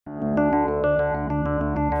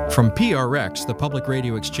From PRX, the Public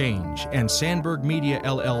Radio Exchange, and Sandberg Media,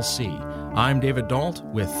 LLC, I'm David Dault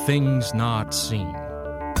with Things Not Seen.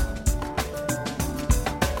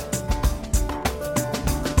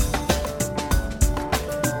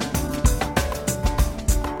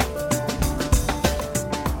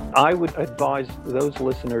 I would advise those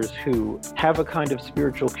listeners who have a kind of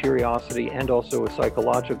spiritual curiosity and also a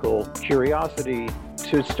psychological curiosity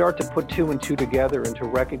to start to put two and two together and to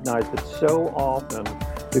recognize that so often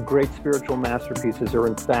the great spiritual masterpieces are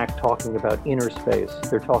in fact talking about inner space.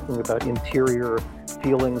 They're talking about interior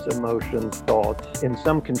feelings, emotions, thoughts, and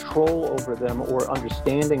some control over them or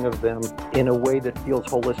understanding of them in a way that feels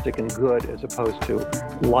holistic and good as opposed to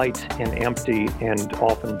light and empty and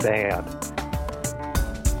often bad.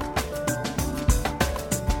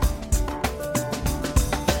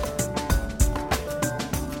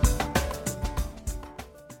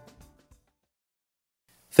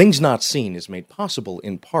 Things Not Seen is made possible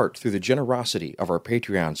in part through the generosity of our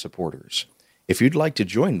Patreon supporters. If you'd like to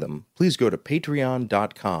join them, please go to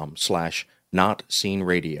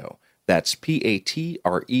patreon.com/notseenradio. That's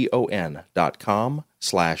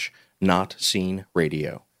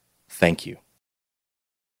patreon.com/notseenradio. Thank you.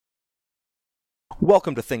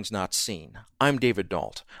 Welcome to Things Not Seen. I'm David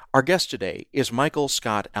Dault. Our guest today is Michael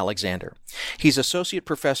Scott Alexander. He's Associate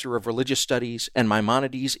Professor of Religious Studies and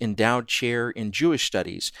Maimonides Endowed Chair in Jewish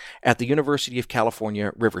Studies at the University of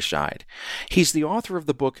California, Riverside. He's the author of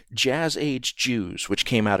the book Jazz Age Jews, which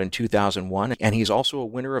came out in 2001, and he's also a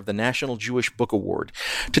winner of the National Jewish Book Award.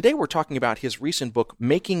 Today we're talking about his recent book,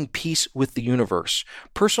 Making Peace with the Universe,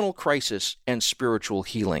 Personal Crisis and Spiritual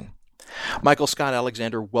Healing. Michael Scott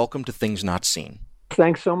Alexander, welcome to Things Not Seen.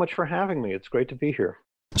 Thanks so much for having me. It's great to be here.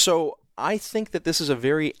 So I think that this is a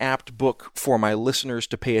very apt book for my listeners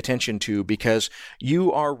to pay attention to because you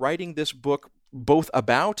are writing this book both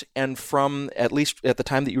about and from, at least at the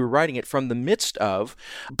time that you were writing it, from the midst of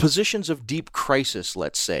positions of deep crisis,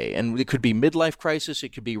 let's say. And it could be midlife crisis,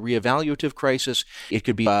 it could be reevaluative crisis, it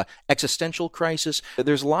could be existential crisis.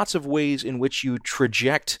 There's lots of ways in which you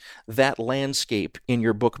traject that landscape in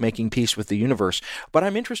your book, Making Peace with the Universe. But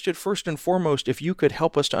I'm interested, first and foremost, if you could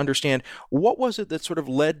help us to understand what was it that sort of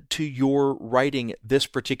led to your writing this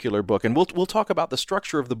particular book. And we'll talk about the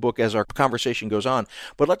structure of the book as our conversation goes on.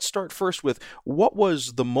 But let's start first with, what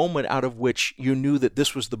was the moment out of which you knew that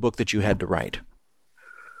this was the book that you had to write?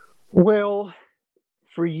 Well,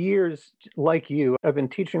 for years, like you, I've been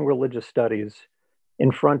teaching religious studies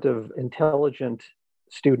in front of intelligent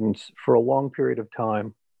students for a long period of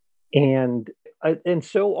time. And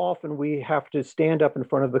so often we have to stand up in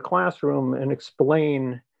front of the classroom and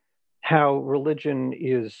explain how religion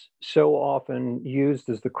is so often used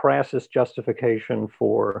as the crassest justification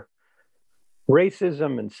for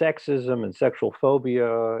racism and sexism and sexual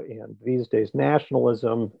phobia and these days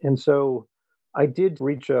nationalism. And so I did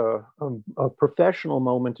reach a professional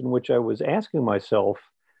moment in which I was asking myself,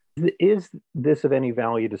 is this of any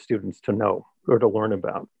value to students to know or to learn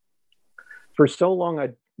about? For so long,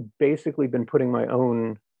 I'd basically been putting my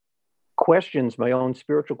own questions, my own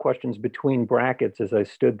spiritual questions between brackets as I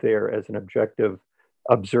stood there as an objective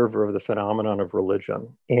observer of the phenomenon of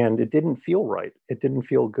religion. And it didn't feel right. It didn't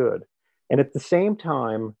feel good. And at the same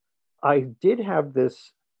time, I did have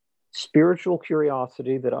this spiritual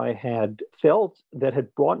curiosity that I had felt that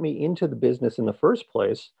had brought me into the business in the first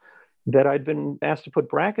place that I'd been asked to put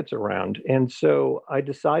brackets around. And so I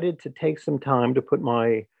decided to take some time to put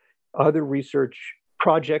my other research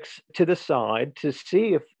projects to the side to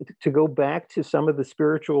see if to go back to some of the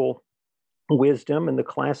spiritual wisdom and the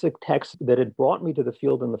classic texts that had brought me to the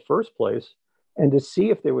field in the first place, and to see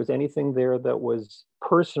if there was anything there that was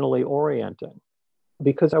personally orienting.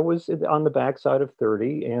 Because I was on the backside of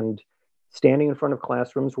 30 and standing in front of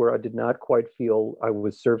classrooms where I did not quite feel I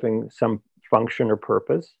was serving some function or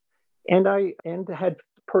purpose. And I had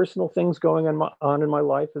personal things going on in my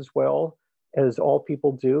life as well, as all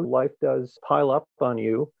people do. Life does pile up on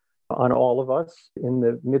you, on all of us, in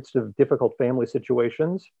the midst of difficult family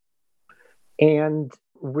situations. And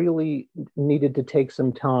really needed to take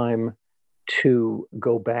some time to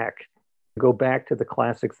go back to the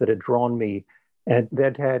classics that had drawn me and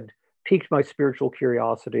that had piqued my spiritual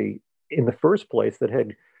curiosity in the first place, that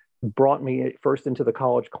had brought me first into the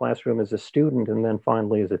college classroom as a student and then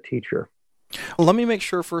finally as a teacher. Well, let me make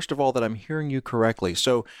sure, first of all, that I'm hearing you correctly.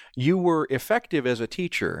 So you were effective as a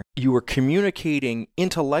teacher. You were communicating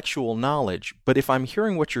intellectual knowledge. But if I'm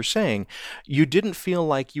hearing what you're saying, you didn't feel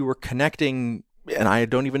like you were connecting, and I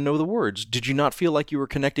don't even know the words. Did you not feel like you were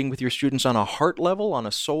connecting with your students on a heart level, on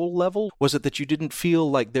a soul level? Was it that you didn't feel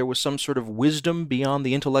like there was some sort of wisdom beyond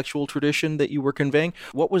the intellectual tradition that you were conveying?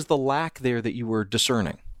 What was the lack there that you were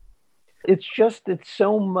discerning? It's just that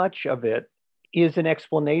so much of it is an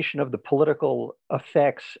explanation of the political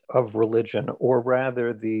effects of religion, or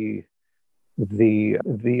rather the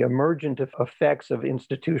emergent effects of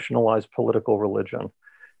institutionalized political religion.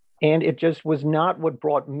 And it just was not what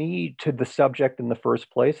brought me to the subject in the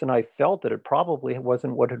first place. And I felt that it probably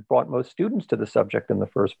wasn't what had brought most students to the subject in the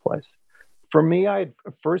first place. For me, I had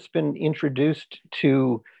first been introduced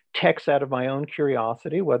to texts out of my own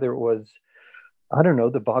curiosity, whether it was, I don't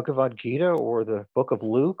know, the Bhagavad Gita or the Book of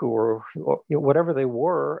Luke or whatever they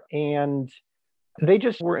were. And they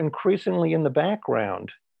just were increasingly in the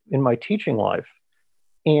background in my teaching life,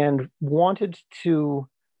 and wanted to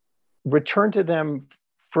return to them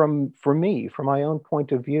for me, from my own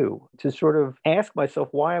point of view, to sort of ask myself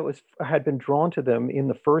why I had been drawn to them in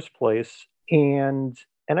the first place, and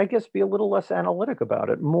I guess be a little less analytic about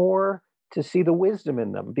it, more to see the wisdom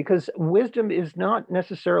in them, because wisdom is not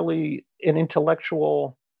necessarily an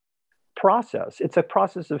intellectual process. It's a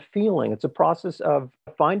process of feeling. It's a process of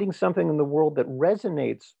finding something in the world that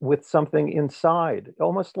resonates with something inside,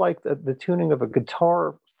 almost like the tuning of a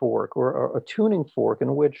guitar fork or a tuning fork,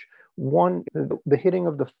 in which the hitting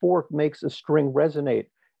of the fork makes a string resonate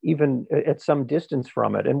even at some distance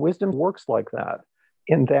from it. And wisdom works like that,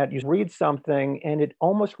 in that you read something and it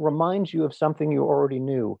almost reminds you of something you already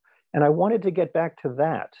knew. And I wanted to get back to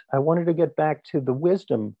that. I wanted to get back to the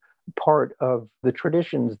wisdom part of the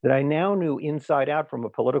traditions that I now knew inside out, from a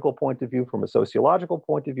political point of view, from a sociological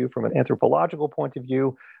point of view, from an anthropological point of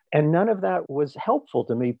view. And none of that was helpful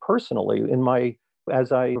to me personally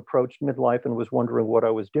as I approached midlife and was wondering what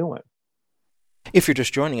I was doing. If you're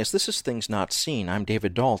just joining us, this is Things Not Seen. I'm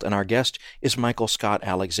David Dault, and our guest is Michael Scott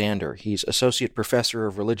Alexander. He's Associate Professor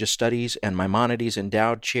of Religious Studies and Maimonides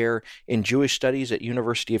Endowed Chair in Jewish Studies at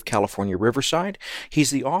University of California, Riverside. He's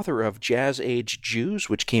the author of Jazz Age Jews,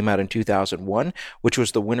 which came out in 2001, which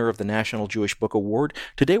was the winner of the National Jewish Book Award.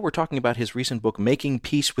 Today we're talking about his recent book, Making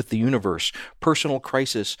Peace with the Universe, Personal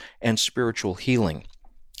Crisis and Spiritual Healing.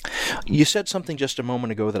 You said something just a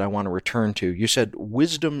moment ago that I want to return to. You said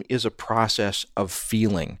wisdom is a process of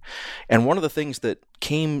feeling. And one of the things that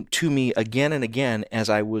came to me again and again as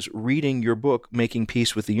I was reading your book, Making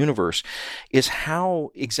Peace with the Universe, is how,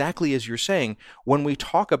 exactly as you're saying, when we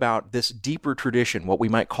talk about this deeper tradition, what we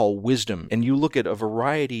might call wisdom, and you look at a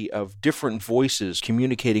variety of different voices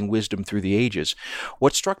communicating wisdom through the ages,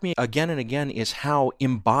 what struck me again and again is how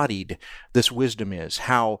embodied this wisdom is,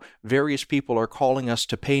 how various people are calling us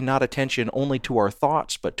to pay not attention only to our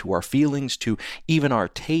thoughts, but to our feelings, to even our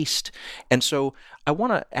taste. And so I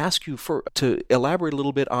want to ask you to elaborate a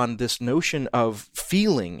little bit on this notion of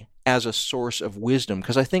feeling as a source of wisdom,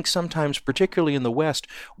 because I think sometimes, particularly in the West,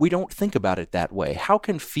 we don't think about it that way. How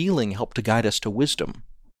can feeling help to guide us to wisdom?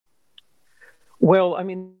 Well, I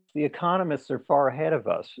mean, the economists are far ahead of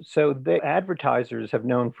us. So the advertisers have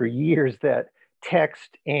known for years that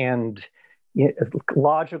text and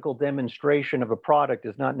logical demonstration of a product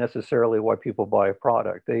is not necessarily why people buy a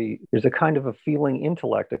product. There's a kind of a feeling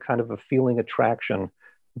intellect, a kind of a feeling attraction,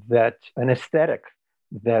 an aesthetic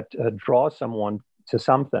that draws someone to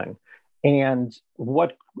something. And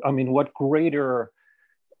what greater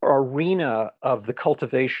arena of the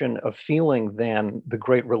cultivation of feeling than the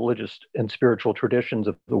great religious and spiritual traditions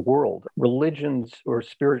of the world? Religions or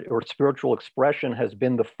spiritual expression has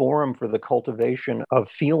been the forum for the cultivation of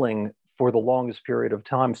feeling for the longest period of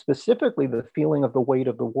time, specifically the feeling of the weight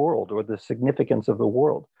of the world or the significance of the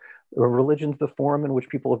world. Religion's the forum in which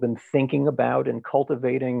people have been thinking about and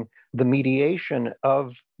cultivating the mediation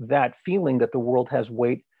of that feeling that the world has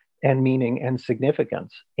weight and meaning and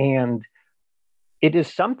significance. And it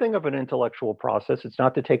is something of an intellectual process. It's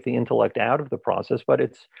not to take the intellect out of the process, but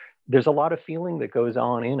there's a lot of feeling that goes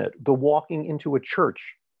on in it. The walking into a church,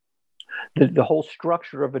 the whole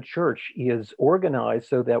structure of a church is organized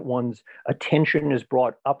so that one's attention is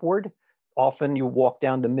brought upward. Often you walk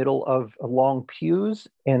down the middle of long pews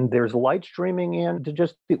and there's light streaming in.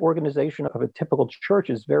 Just the organization of a typical church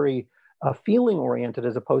is very feeling oriented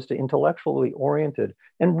as opposed to intellectually oriented.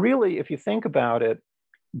 And really, if you think about it,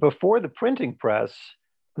 before the printing press,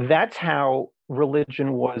 that's how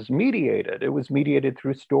religion was mediated. It was mediated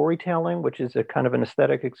through storytelling, which is a kind of an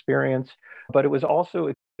aesthetic experience, but it was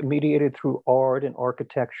also mediated through art and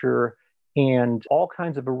architecture and all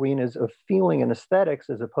kinds of arenas of feeling and aesthetics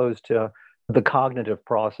as opposed to the cognitive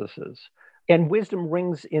processes. And wisdom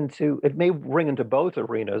may ring into both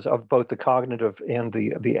arenas of both the cognitive and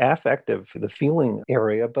the affective, the feeling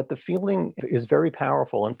area, but the feeling is very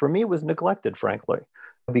powerful. And for me, it was neglected, frankly,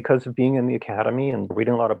 because of being in the academy and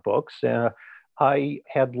reading a lot of books. I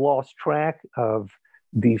had lost track of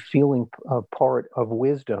the feeling part of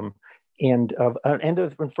wisdom. and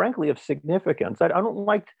frankly of significance. I don't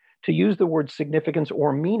like to use the word significance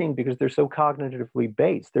or meaning because they're so cognitively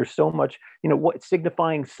based. There's so much, what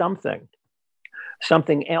signifying something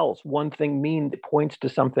else. One thing points to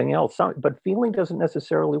something else. But feeling doesn't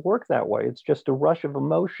necessarily work that way. It's just a rush of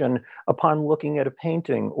emotion upon looking at a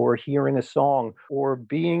painting or hearing a song or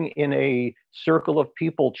being in a circle of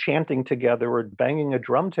people chanting together or banging a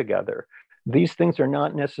drum together. These things are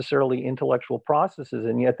not necessarily intellectual processes,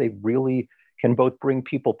 and yet they really can both bring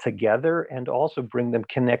people together and also bring them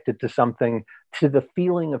connected to something, to the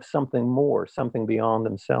feeling of something more, something beyond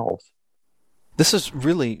themselves. This is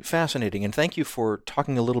really fascinating, and thank you for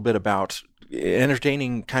talking a little bit about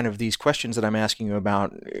entertaining kind of these questions that I'm asking you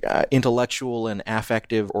about intellectual and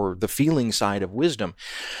affective, or the feeling side of wisdom.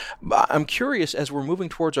 I'm curious, as we're moving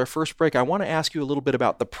towards our first break, I want to ask you a little bit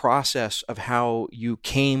about the process of how you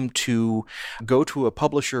came to go to a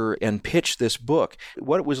publisher and pitch this book.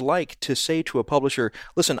 What it was like to say to a publisher,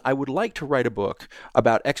 listen, I would like to write a book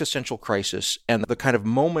about existential crisis and the kind of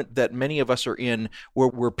moment that many of us are in where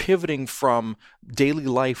we're pivoting from daily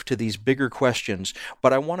life to these bigger questions,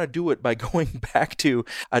 but I want to do it by going back to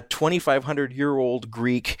a 2,500-year-old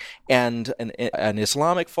Greek and an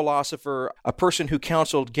Islamic philosopher, a person who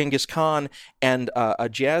counseled Genghis Khan, and a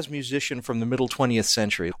jazz musician from the middle 20th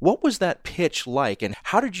century. What was that pitch like, and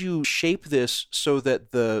how did you shape this so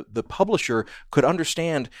that the publisher could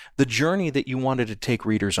understand the journey that you wanted to take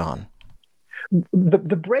readers on? The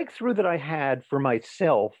breakthrough that I had for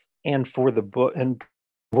myself and for the book, and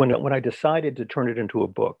when I decided to turn it into a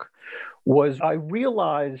book, was I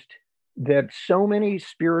realized that so many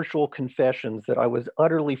spiritual confessions that I was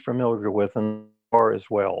utterly familiar with, and are as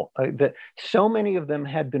well, that so many of them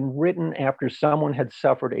had been written after someone had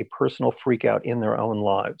suffered a personal freakout in their own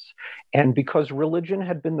lives. And because religion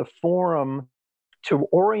had been the forum to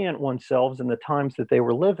orient oneself in the times that they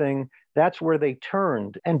were living, that's where they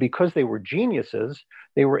turned. And because they were geniuses,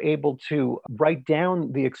 they were able to write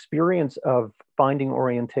down the experience of finding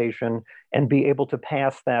orientation and be able to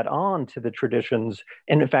pass that on to the traditions.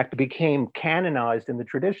 And in fact, became canonized in the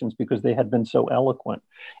traditions because they had been so eloquent.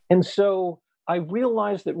 And so I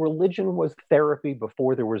realized that religion was therapy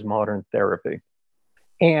before there was modern therapy.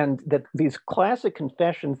 And that these classic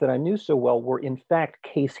confessions that I knew so well were, in fact,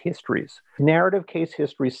 case histories, narrative case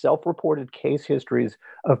histories, self-reported case histories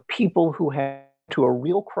of people who had to a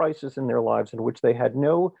real crisis in their lives in which they had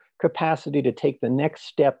no capacity to take the next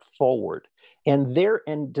step forward, and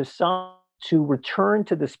decide to return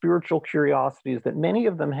to the spiritual curiosities that many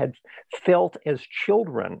of them had felt as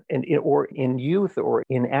children or in youth or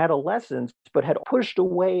in adolescence, but had pushed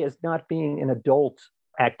away as not being an adult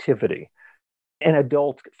activity, an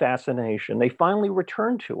adult fascination. They finally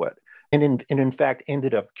returned to it and in fact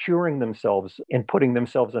ended up curing themselves and putting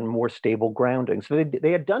themselves on more stable grounding. So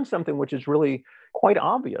they had done something which is really quite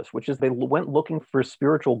obvious, which is they went looking for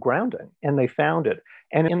spiritual grounding and they found it.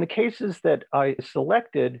 And in the cases that I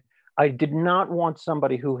selected, I did not want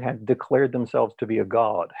somebody who had declared themselves to be a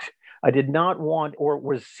god. I did not want or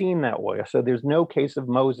was seen that way. So there's no case of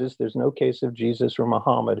Moses, there's no case of Jesus or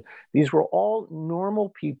Muhammad. These were all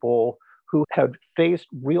normal people who had faced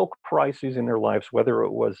real crises in their lives, whether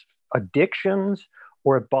it was addictions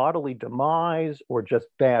or bodily demise or just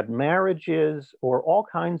bad marriages or all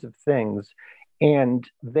kinds of things. And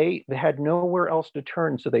they had nowhere else to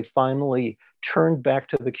turn. So they finally turned back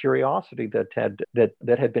to the curiosity that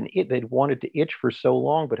had been they'd wanted to itch for so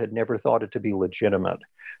long, but had never thought it to be legitimate.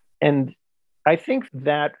 And I think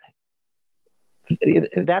that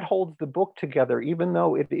holds the book together, even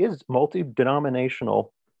though it is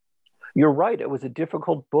multi-denominational. You're right. It was a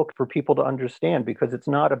difficult book for people to understand because it's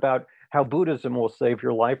not about how Buddhism will save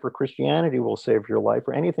your life or Christianity will save your life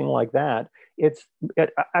or anything like that.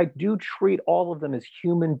 I do treat all of them as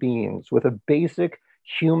human beings with a basic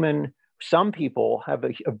human. Some people have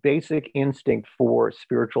a basic instinct for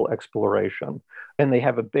spiritual exploration, and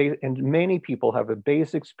and many people have a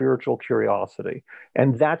basic spiritual curiosity,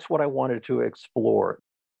 and that's what I wanted to explore.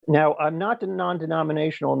 Now, I'm not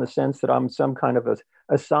non-denominational in the sense that I'm some kind of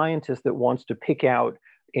a scientist that wants to pick out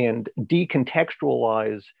and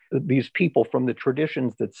decontextualize these people from the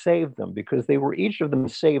traditions that saved them, because they were each of them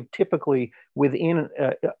saved typically within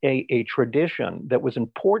a tradition that was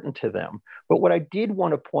important to them. But what I did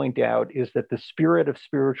want to point out is that the spirit of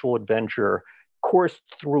spiritual adventure coursed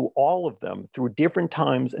through all of them, through different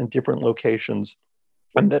times and different locations.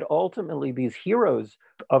 And that ultimately these heroes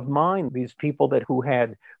of mine, these people who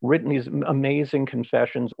had written these amazing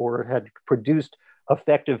confessions or had produced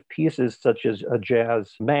effective pieces such as a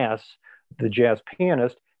jazz mass, the jazz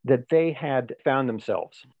pianist, that they had found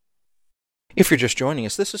themselves. If you're just joining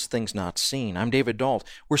us, this is Things Not Seen. I'm David Dault.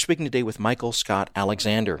 We're speaking today with Michael Scott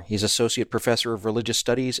Alexander. He's Associate Professor of Religious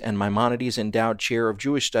Studies and Maimonides Endowed Chair of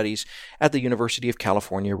Jewish Studies at the University of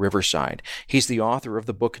California, Riverside. He's the author of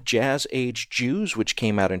the book Jazz Age Jews, which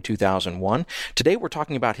came out in 2001. Today we're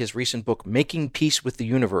talking about his recent book, Making Peace with the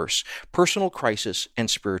Universe, Personal Crisis and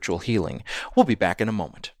Spiritual Healing. We'll be back in a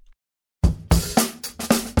moment.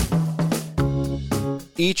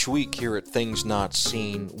 Each week here at Things Not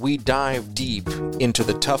Seen, we dive deep into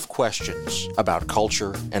the tough questions about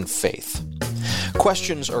culture and faith.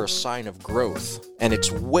 Questions are a sign of growth, and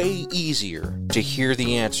it's way easier to hear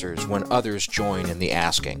the answers when others join in the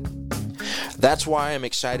asking. That's why I'm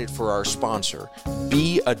excited for our sponsor,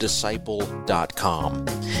 beadisciple.com.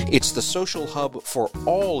 It's the social hub for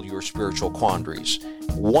all your spiritual quandaries.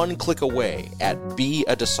 One click away at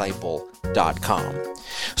beadisciple.com.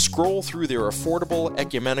 Scroll through their affordable,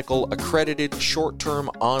 ecumenical, accredited, short-term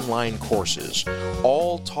online courses,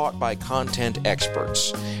 all taught by content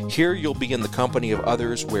experts. Here you'll be in the company of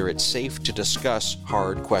others where it's safe to discuss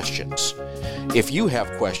hard questions. If you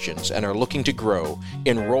have questions and are looking to grow,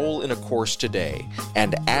 enroll in a course today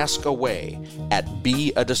and ask away at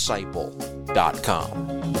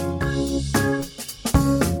beadisciple.com.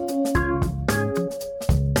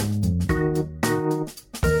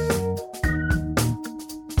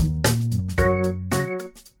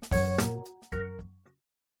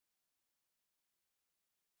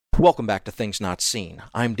 Welcome back to Things Not Seen.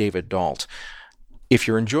 I'm David Dault. If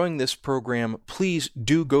you're enjoying this program, please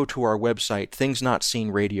do go to our website,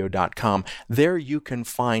 thingsnotseenradio.com. There you can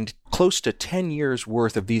find close to 10 years'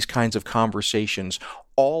 worth of these kinds of conversations,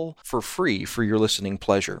 all for free for your listening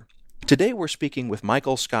pleasure. Today we're speaking with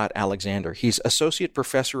Michael Scott Alexander. He's Associate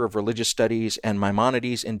Professor of Religious Studies and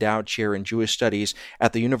Maimonides Endowed Chair in Jewish Studies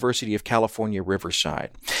at the University of California, Riverside.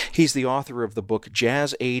 He's the author of the book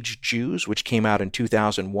Jazz Age Jews, which came out in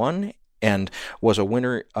 2001 and was a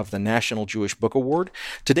winner of the National Jewish Book Award.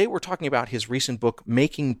 Today we're talking about his recent book,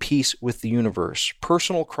 Making Peace with the Universe,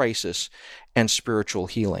 Personal Crisis and Spiritual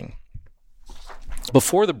Healing.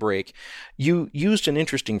 Before the break, you used an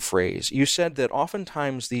interesting phrase. You said that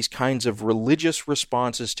oftentimes these kinds of religious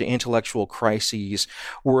responses to intellectual crises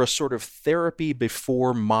were a sort of therapy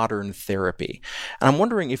before modern therapy. And I'm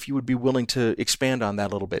wondering if you would be willing to expand on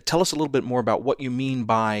that a little bit. Tell us a little bit more about what you mean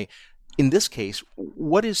by, in this case,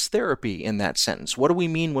 what is therapy in that sentence? What do we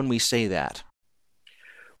mean when we say that?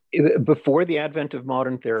 Before the advent of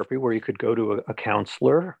modern therapy, where you could go to a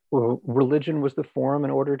counselor, religion was the forum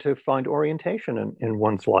in order to find orientation in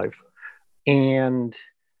one's life. And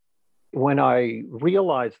when I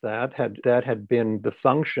realized that had been the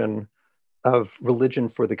function of religion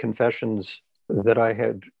for the confessions that I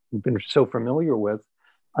had been so familiar with,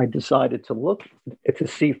 I decided to look to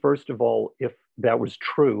see, first of all, if that was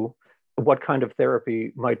true. What kind of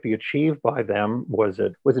therapy might be achieved by them? Was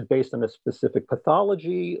it based on a specific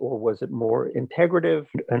pathology, or was it more integrative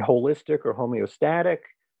and holistic or homeostatic?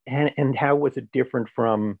 And how was it different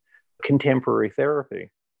from contemporary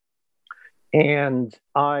therapy? And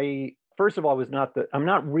first of all, I'm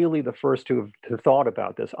not really the first to have thought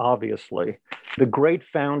about this, obviously. The great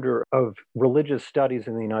founder of religious studies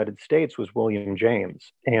in the United States was William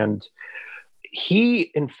James. And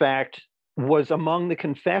he, in fact, was among the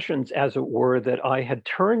confessions, as it were, that I had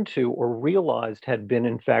turned to or realized had been,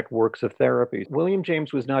 in fact, works of therapy. William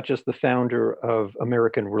James was not just the founder of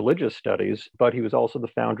American religious studies, but he was also the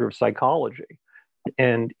founder of psychology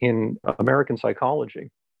and in American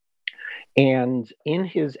psychology. And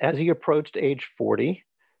as he approached age 40,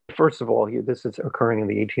 first of all, this is occurring in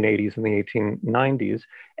the 1880s and the 1890s,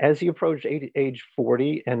 as he approached age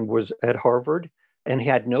 40 and was at Harvard, and he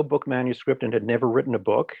had no book manuscript and had never written a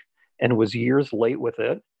book, and was years late with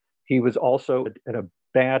it. He was also in a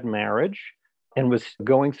bad marriage and was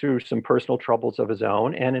going through some personal troubles of his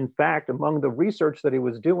own. And in fact, among the research that he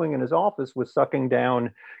was doing in his office was sucking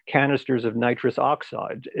down canisters of nitrous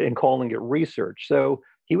oxide and calling it research. So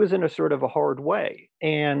he was in a sort of a hard way.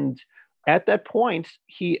 And at that point,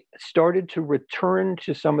 he started to return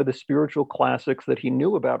to some of the spiritual classics that he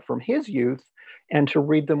knew about from his youth and to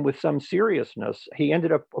read them with some seriousness. He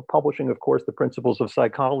ended up publishing, of course, The Principles of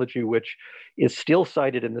Psychology, which is still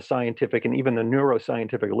cited in the scientific and even the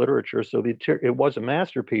neuroscientific literature. So it was a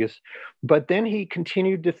masterpiece. But then he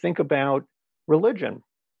continued to think about religion,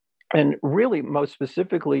 and really, most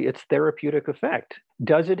specifically, its therapeutic effect.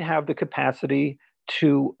 Does it have the capacity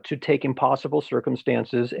to take impossible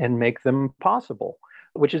circumstances and make them possible?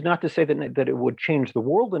 Which is not to say that it would change the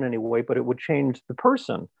world in any way, but it would change the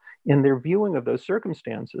person in their viewing of those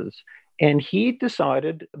circumstances. And he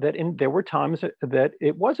decided that there were times that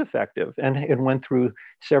it was effective, and went through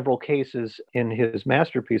several cases in his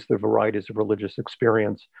masterpiece, The Varieties of Religious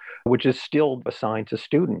Experience, which is still assigned to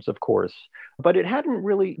students, of course. But it hadn't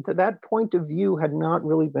really, that point of view had not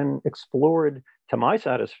really been explored to my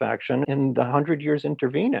satisfaction in the 100 years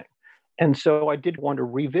intervening. And so I did want to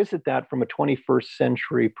revisit that from a 21st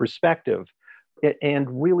century perspective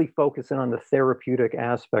and really focus in on the therapeutic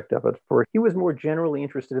aspect of it. For he was more generally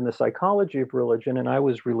interested in the psychology of religion, and I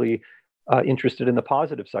was really interested in the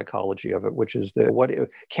positive psychology of it, which is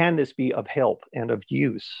can this be of help and of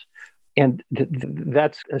use? And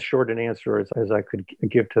that's as short an answer as I could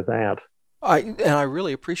give to that. I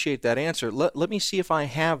really appreciate that answer. Let me see if I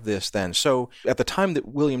have this then. So at the time that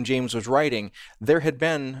William James was writing, there had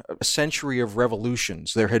been a century of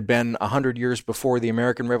revolutions. There had been 100 years before the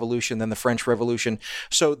American Revolution, then the French Revolution.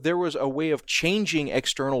 So there was a way of changing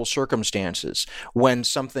external circumstances when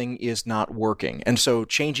something is not working. And so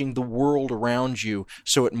changing the world around you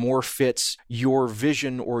so it more fits your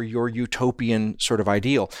vision or your utopian sort of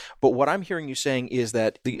ideal. But what I'm hearing you saying is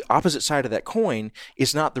that the opposite side of that coin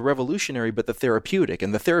is not the revolutionary, but the therapeutic.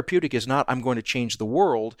 And the therapeutic is not, I'm going to change the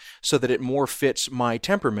world so that it more fits my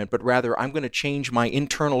temperament, but rather I'm going to change my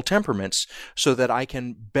internal temperaments so that I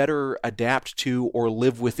can better adapt to or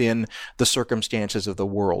live within the circumstances of the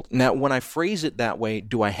world. Now, when I phrase it that way,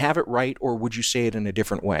 do I have it right, or would you say it in a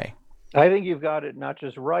different way? I think you've got it not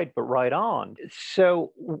just right, but right on.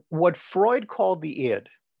 So what Freud called the id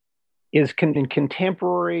is, in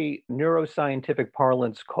contemporary neuroscientific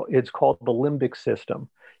parlance, it's called the limbic system.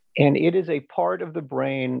 And it is a part of the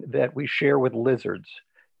brain that we share with lizards.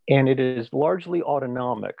 And it is largely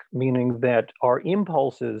autonomic, meaning that our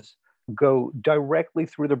impulses go directly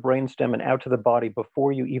through the brainstem and out to the body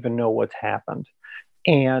before you even know what's happened.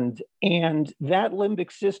 And that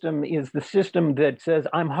limbic system is the system that says,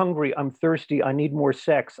 I'm hungry, I'm thirsty, I need more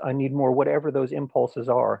sex, I need more, whatever those impulses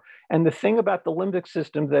are. And the thing about the limbic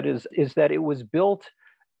system that is that it was built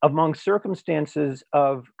among circumstances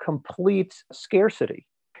of complete scarcity.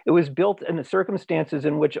 It was built in the circumstances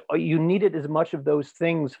in which you needed as much of those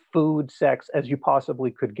things, food, sex, as you possibly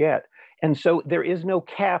could get. And so there is no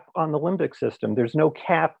cap on the limbic system. There's no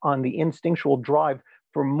cap on the instinctual drive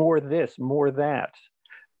for more this, more that.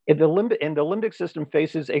 And the limbic system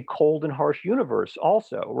faces a cold and harsh universe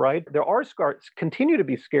also, right? There are continue to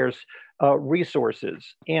be scarce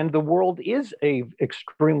resources, and the world is a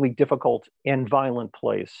extremely difficult and violent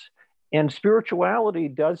place. And spirituality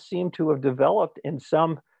does seem to have developed in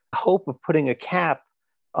some hope of putting a cap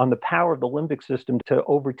on the power of the limbic system to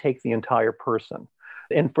overtake the entire person,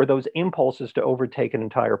 and for those impulses to overtake an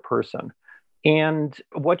entire person. And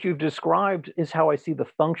what you've described is how I see the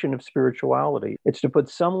function of spirituality. It's to put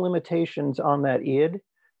some limitations on that id,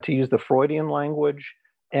 to use the Freudian language,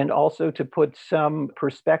 and also to put some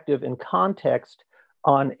perspective and context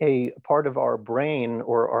on a part of our brain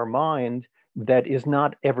or our mind that is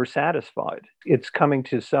not ever satisfied. It's coming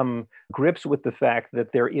to some grips with the fact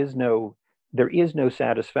that there is no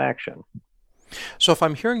satisfaction. So if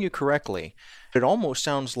I'm hearing you correctly, it almost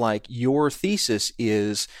sounds like your thesis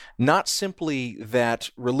is not simply that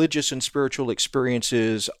religious and spiritual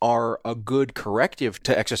experiences are a good corrective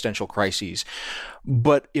to existential crises,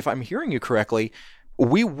 but if I'm hearing you correctly,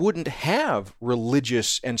 we wouldn't have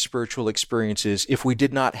religious and spiritual experiences if we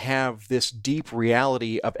did not have this deep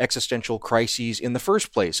reality of existential crises in the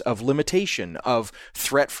first place, of limitation, of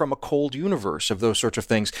threat from a cold universe, of those sorts of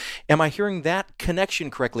things. Am I hearing that connection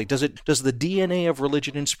correctly? Does the DNA of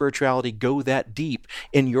religion and spirituality go that deep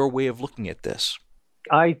in your way of looking at this?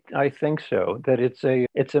 I think so, that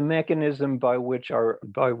it's a mechanism by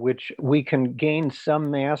which we can gain some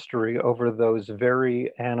mastery over those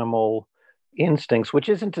very animal instincts, which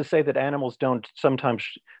isn't to say that animals don't sometimes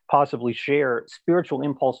possibly share spiritual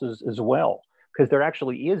impulses as well, because there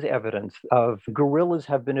actually is evidence of gorillas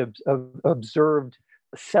have been observed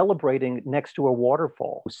celebrating next to a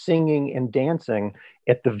waterfall, singing and dancing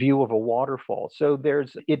at the view of a waterfall. So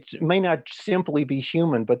it may not simply be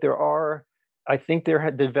human, but I think there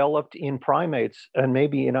had developed in primates and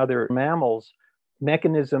maybe in other mammals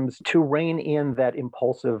mechanisms to rein in that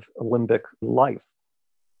impulsive limbic life.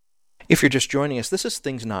 If you're just joining us, this is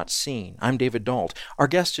Things Not Seen. I'm David Dault. Our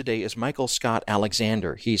guest today is Michael Scott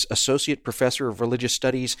Alexander. He's Associate Professor of Religious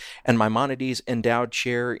Studies and Maimonides Endowed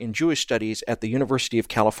Chair in Jewish Studies at the University of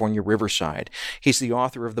California, Riverside. He's the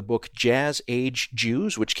author of the book Jazz Age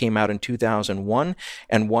Jews, which came out in 2001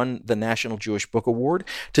 and won the National Jewish Book Award.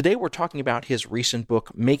 Today we're talking about his recent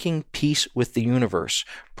book, Making Peace with the Universe,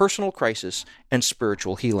 Personal Crisis and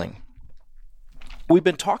Spiritual Healing. We've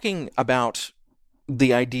been talking about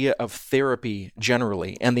the idea of therapy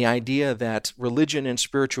generally, and the idea that religion and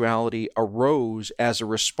spirituality arose as a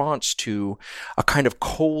response to a kind of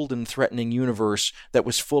cold and threatening universe that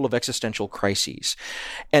was full of existential crises.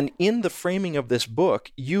 And in the framing of this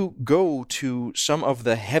book, you go to some of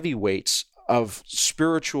the heavyweights of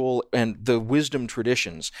spiritual and the wisdom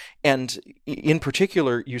traditions. And in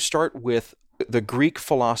particular, you start with the Greek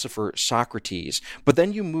philosopher Socrates, but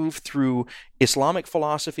then you move through Islamic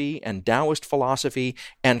philosophy and Taoist philosophy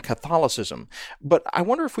and Catholicism. But I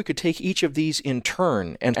wonder if we could take each of these in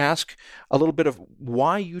turn and ask a little bit of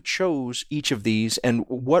why you chose each of these and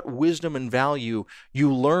what wisdom and value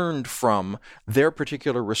you learned from their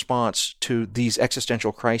particular response to these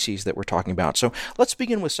existential crises that we're talking about. So let's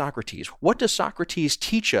begin with Socrates. What does Socrates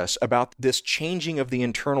teach us about this changing of the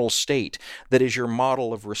internal state that is your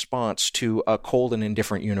model of response to a cold and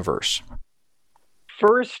indifferent universe?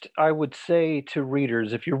 First, I would say to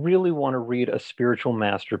readers, if you really want to read a spiritual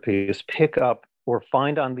masterpiece, pick up or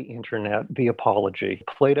find on the internet The Apology,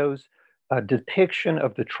 Plato's depiction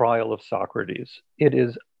of the trial of Socrates. It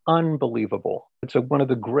is unbelievable. It's one of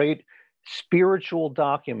the great spiritual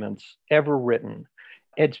documents ever written.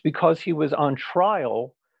 It's because he was on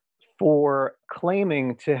trial for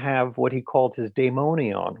claiming to have what he called his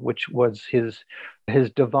daemonion, which was his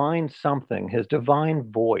divine something, his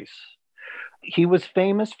divine voice. He was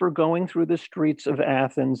famous for going through the streets of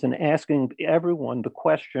Athens and asking everyone the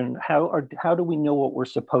question, how do we know what we're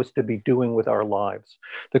supposed to be doing with our lives?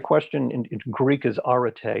 The question in Greek is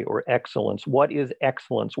arete, or excellence. What is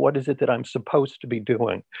excellence? What is it that I'm supposed to be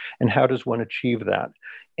doing? And how does one achieve that?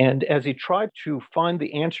 And as he tried to find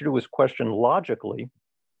the answer to his question logically,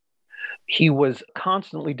 he was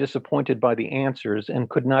constantly disappointed by the answers and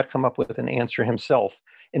could not come up with an answer himself,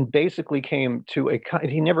 and basically came to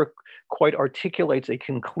he never quite articulates a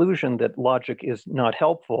conclusion that logic is not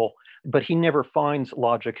helpful, but he never finds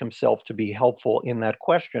logic himself to be helpful in that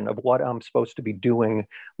question of what I'm supposed to be doing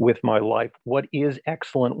with my life. What is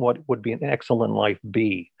excellent? What would be an excellent life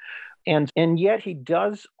be? And yet he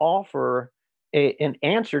does offer an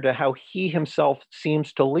answer to how he himself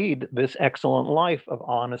seems to lead this excellent life of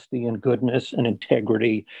honesty and goodness and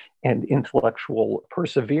integrity and intellectual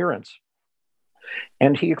perseverance.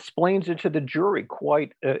 And he explains it to the jury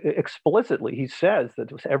quite explicitly. He says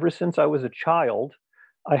that ever since I was a child,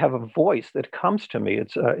 I have a voice that comes to me.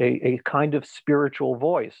 It's a kind of spiritual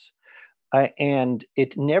voice. And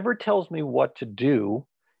it never tells me what to do.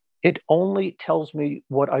 It only tells me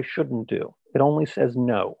what I shouldn't do. It only says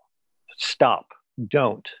no, stop,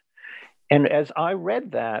 don't. And as I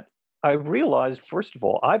read that, I realized, first of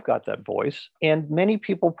all, I've got that voice, and many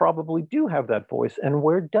people probably do have that voice. And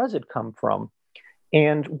where does it come from?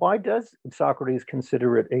 And why does Socrates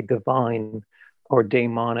consider it a divine or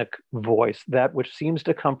daemonic voice, that which seems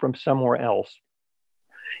to come from somewhere else?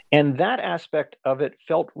 And that aspect of it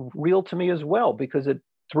felt real to me as well, because at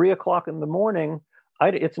 3 o'clock in the morning,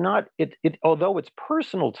 although it's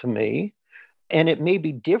personal to me, and it may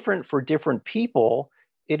be different for different people,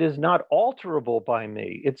 it is not alterable by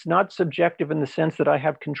me. It's not subjective in the sense that I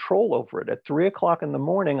have control over it. At 3 o'clock in the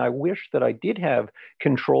morning, I wish that I did have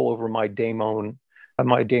control over my daemonian,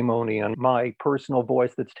 my personal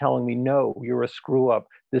voice that's telling me, no, you're a screw up.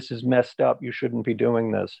 This is messed up. You shouldn't be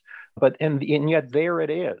doing this. And yet there it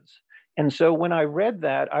is. And so when I read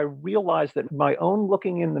that, I realized that my own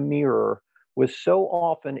looking in the mirror was so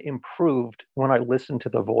often improved when I listened to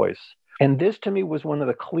the voice. And this to me was one of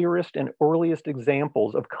the clearest and earliest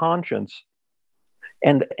examples of conscience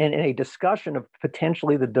and a discussion of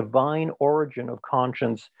potentially the divine origin of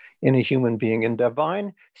conscience in a human being. And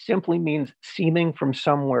divine simply means seeming from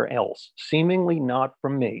somewhere else, seemingly not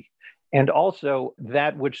from me. And also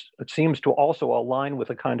that which seems to also align with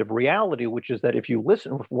a kind of reality, which is that if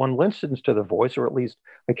one listens to the voice, or at least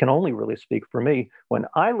I can only really speak for me, when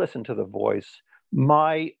I listen to the voice,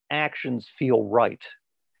 my actions feel right.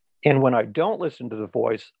 And when I don't listen to the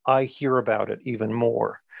voice, I hear about it even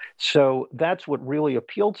more. So that's what really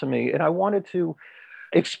appealed to me. And I wanted to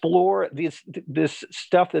explore this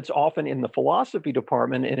stuff that's often in the philosophy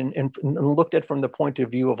department and looked at from the point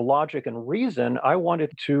of view of logic and reason. I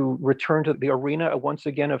wanted to return to the arena once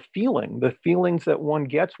again of feeling, the feelings that one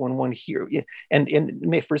gets when one hears. And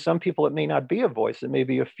for some people, it may not be a voice. It may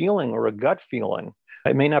be a feeling or a gut feeling.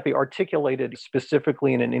 It may not be articulated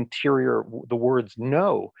specifically in an interior, the words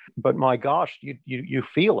no, but my gosh, you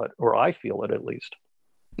feel it, or I feel it at least.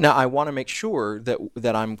 Now, I want to make sure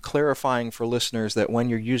that I'm clarifying for listeners that when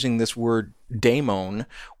you're using this word daemon,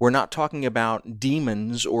 we're not talking about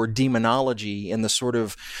demons or demonology in the sort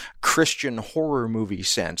of Christian horror movie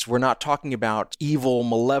sense. We're not talking about evil,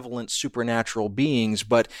 malevolent, supernatural beings,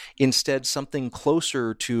 but instead something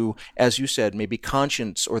closer to, as you said, maybe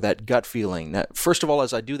conscience or that gut feeling. Now, first of all,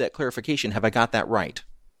 as I do that clarification, have I got that right?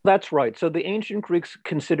 That's right. So the ancient Greeks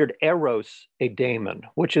considered eros a daemon,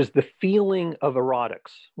 which is the feeling of erotics,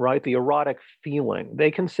 right? The erotic feeling. They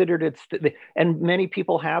considered and many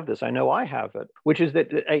people have this. I know I have it, which is that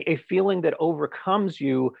a feeling that overcomes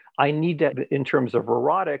you. I need that in terms of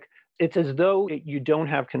erotic. It's as though you don't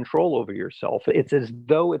have control over yourself. It's as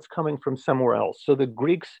though it's coming from somewhere else. So the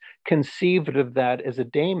Greeks conceived of that as a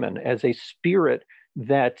daemon, as a spirit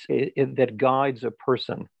that guides a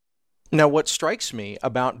person. Now, what strikes me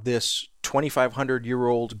about this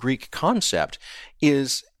 2,500-year-old Greek concept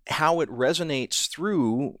is how it resonates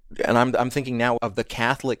through, and I'm thinking now of the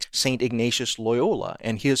Catholic St. Ignatius Loyola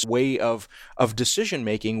and his way of decision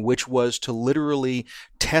making, which was to literally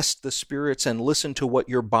test the spirits and listen to what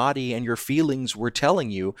your body and your feelings were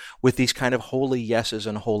telling you with these kind of holy yeses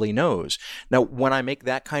and holy nos. Now, when I make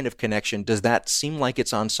that kind of connection, does that seem like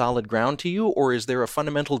it's on solid ground to you, or is there a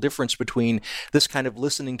fundamental difference between this kind of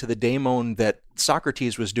listening to the daemon that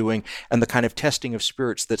Socrates was doing and the kind of testing of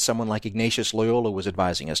spirits that someone like Ignatius Loyola was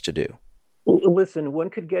advising us to do? Listen, one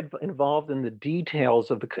could get involved in the details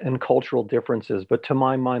of and cultural differences, but to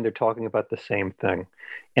my mind, they're talking about the same thing.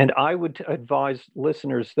 And I would advise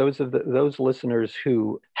listeners, those listeners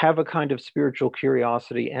who have a kind of spiritual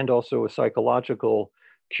curiosity and also a psychological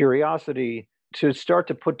curiosity, to start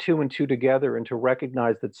to put two and two together and to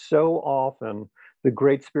recognize that so often the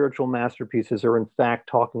great spiritual masterpieces are in fact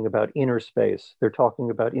talking about inner space. They're talking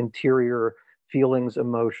about interior feelings,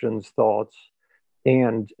 emotions, thoughts,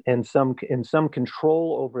 and some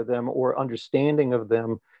control over them or understanding of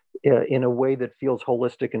them in a way that feels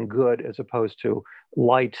holistic and good, as opposed to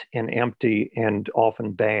light and empty and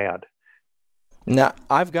often bad. Now,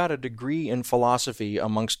 I've got a degree in philosophy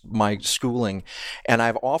amongst my schooling, and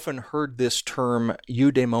I've often heard this term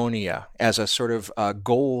eudaimonia as a sort of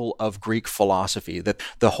goal of Greek philosophy, that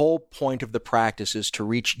the whole point of the practice is to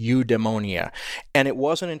reach eudaimonia. And it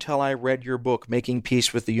wasn't until I read your book, Making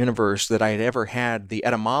Peace with the Universe, that I had ever had the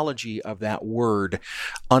etymology of that word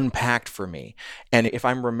unpacked for me. And if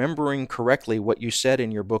I'm remembering correctly what you said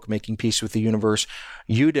in your book, Making Peace with the Universe,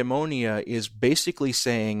 eudaimonia is basically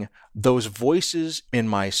saying those voices in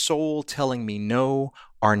my soul telling me no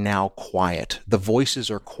are now quiet. The voices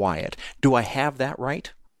are quiet. Do I have that right?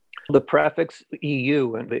 The prefix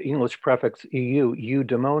EU and the English prefix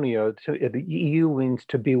eudaimonia, the EU means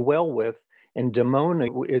to be well with, and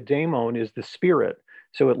daemon is the spirit.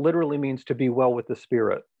 So it literally means to be well with the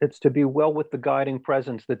spirit. It's to be well with the guiding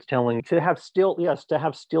presence that's telling, to have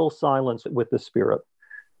still silence with the spirit.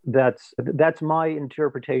 That's my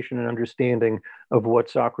interpretation and understanding of what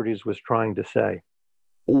Socrates was trying to say.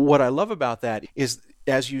 What I love about that is,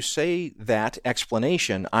 as you say that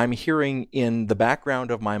explanation, I'm hearing in the background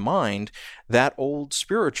of my mind that old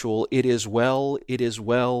spiritual, it is well, it is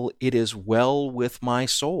well, it is well with my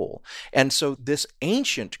soul. And so this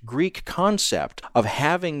ancient Greek concept of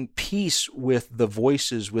having peace with the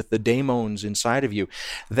voices, with the daemons inside of you,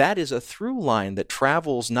 that is a through line that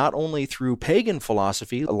travels not only through pagan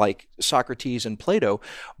philosophy like Socrates and Plato,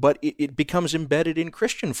 but it becomes embedded in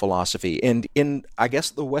Christian philosophy and in, I guess,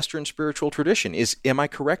 the Western spiritual tradition. Am I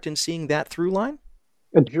correct in seeing that through line?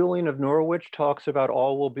 Julian of Norwich talks about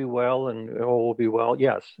all will be well and all will be well.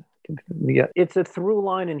 Yes. Yeah. It's a through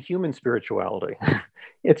line in human spirituality.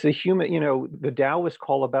 It's a human, the Taoists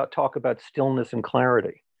talk about stillness and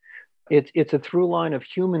clarity. It's a through line of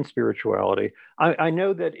human spirituality. I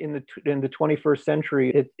know that in the 21st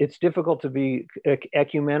century, it's difficult to be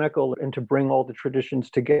ecumenical and to bring all the traditions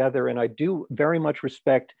together. And I do very much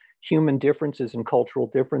respect human differences and cultural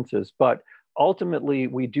differences, but ultimately,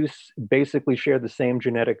 we do basically share the same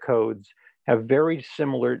genetic codes, have very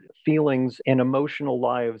similar feelings and emotional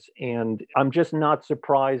lives. And I'm just not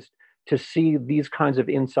surprised to see these kinds of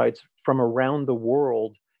insights from around the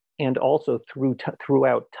world and also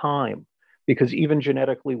throughout time, because even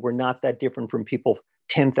genetically, we're not that different from people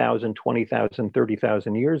 10,000, 20,000,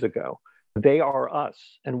 30,000 years ago. They are us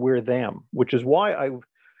and we're them, which is why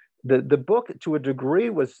the book, to a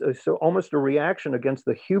degree, was so almost a reaction against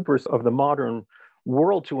the hubris of the modern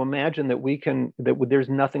world to imagine that there's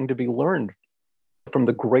nothing to be learned from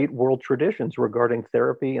the great world traditions regarding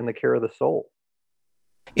therapy and the care of the soul.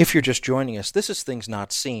 If you're just joining us, this is Things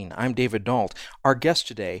Not Seen. I'm David Nault. Our guest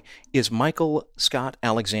today is Michael Scott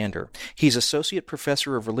Alexander. He's Associate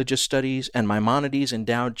Professor of Religious Studies and Maimonides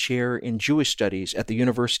Endowed Chair in Jewish Studies at the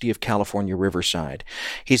University of California, Riverside.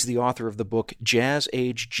 He's the author of the book Jazz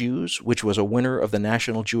Age Jews, which was a winner of the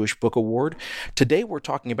National Jewish Book Award. Today we're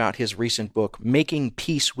talking about his recent book, Making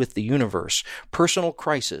Peace with the Universe, Personal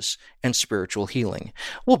Crisis and Spiritual Healing.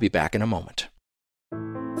 We'll be back in a moment.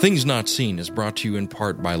 Things Not Seen is brought to you in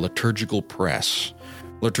part by Liturgical Press.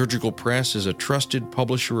 Liturgical Press is a trusted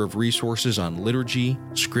publisher of resources on liturgy,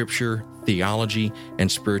 scripture, theology, and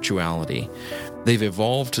spirituality. They've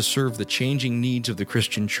evolved to serve the changing needs of the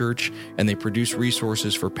Christian church, and they produce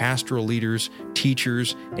resources for pastoral leaders,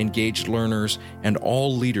 teachers, engaged learners, and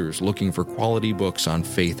all leaders looking for quality books on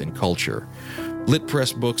faith and culture. Lit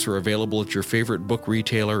Press books are available at your favorite book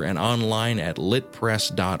retailer and online at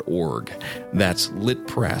litpress.org. That's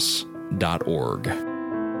litpress.org.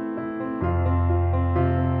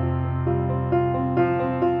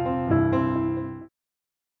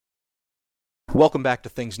 Welcome back to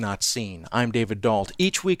Things Not Seen. I'm David Nault.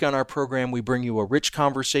 Each week on our program, we bring you a rich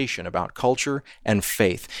conversation about culture and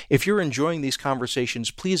faith. If you're enjoying these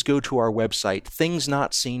conversations, please go to our website,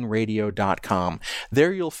 thingsnotseenradio.com.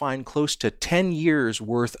 There you'll find close to 10 years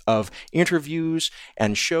worth of interviews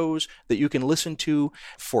and shows that you can listen to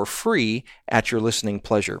for free at your listening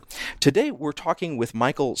pleasure. Today, we're talking with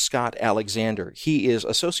Michael Scott Alexander. He is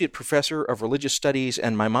Associate Professor of Religious Studies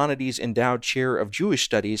and Maimonides Endowed Chair of Jewish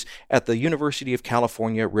Studies at the University of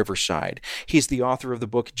California, Riverside. He's the author of the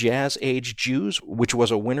book Jazz Age Jews, which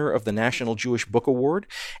was a winner of the National Jewish Book Award.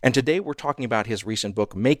 And today we're talking about his recent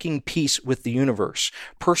book, Making Peace with the Universe,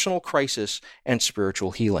 Personal Crisis and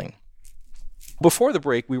Spiritual Healing. Before the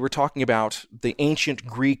break, we were talking about the ancient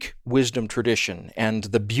Greek wisdom tradition and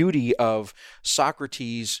the beauty of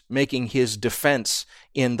Socrates making his defense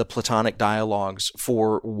in the Platonic dialogues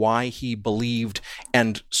for why he believed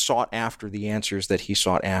and sought after the answers that he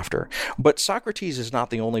sought after. But Socrates is not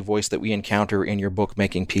the only voice that we encounter in your book,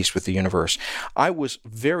 Making Peace with the Universe. I was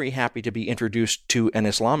very happy to be introduced to an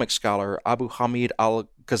Islamic scholar, Abu Hamid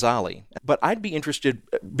al-Ghazali. But I'd be interested,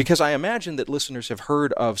 because I imagine that listeners have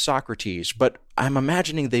heard of Socrates, but I'm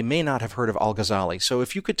imagining they may not have heard of al-Ghazali. So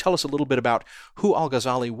if you could tell us a little bit about who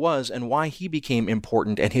al-Ghazali was and why he became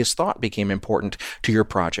important and his thought became important to your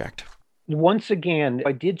project. Once again,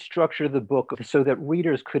 I did structure the book so that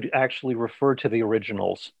readers could actually refer to the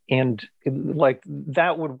originals. And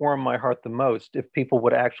that would warm my heart the most if people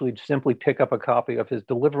would actually simply pick up a copy of his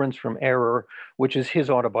Deliverance from Error, which is his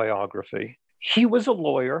autobiography. He was a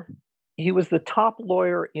lawyer. He was the top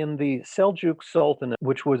lawyer in the Seljuk Sultanate,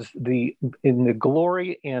 which was in the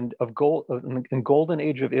glory and golden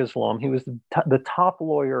age of Islam. He was the top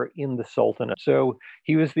lawyer in the Sultanate. So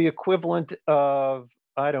he was the equivalent of,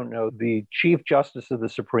 the Chief Justice of the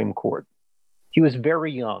Supreme Court. He was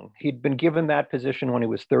very young. He'd been given that position when he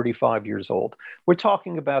was 35 years old. We're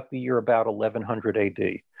talking about the year about 1100 AD.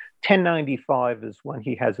 1095 is when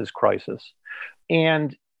he has his crisis.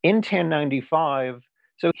 And in 1095,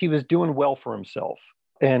 so he was doing well for himself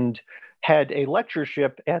and had a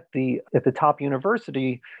lectureship at the top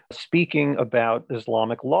university speaking about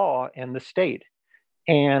Islamic law and the state.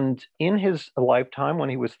 And in his lifetime, when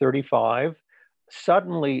he was 35,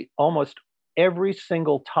 suddenly almost every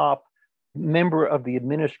single top member of the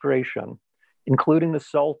administration, including the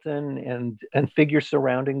Sultan and figures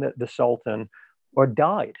surrounding the Sultan,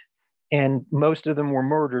 died. And most of them were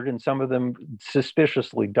murdered, and some of them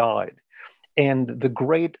suspiciously died. And the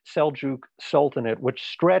great Seljuk Sultanate, which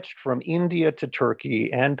stretched from India to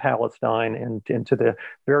Turkey and Palestine and to the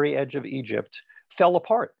very edge of Egypt, fell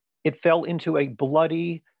apart. It fell into a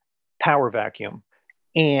bloody power vacuum.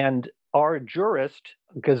 And our jurist,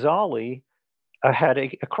 Ghazali, had a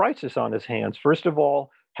crisis on his hands. First of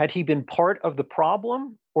all, had he been part of the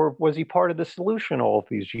problem, or was he part of the solution all of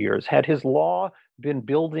these years? Had his law been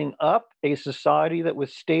building up a society that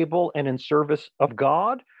was stable and in service of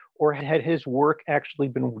God, or had his work actually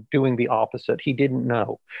been doing the opposite? He didn't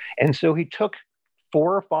know. And so he took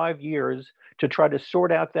 4 or 5 years to try to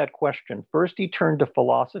sort out that question. First, he turned to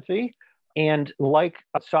philosophy, and like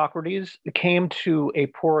Socrates, came to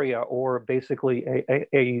aporia, or basically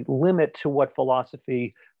a limit to what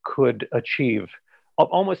philosophy could achieve.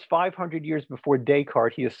 Almost 500 years before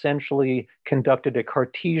Descartes, he essentially conducted a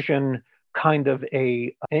Cartesian kind of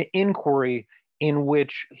an inquiry in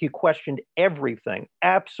which he questioned everything,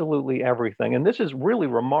 absolutely everything. And this is really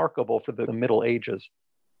remarkable for the Middle Ages.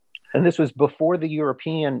 And this was before the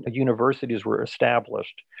European universities were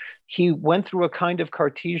established. He went through a kind of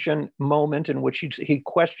Cartesian moment in which he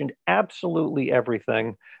questioned absolutely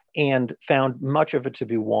everything, and found much of it to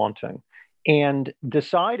be wanting, and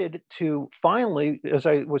decided to finally, as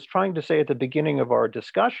I was trying to say at the beginning of our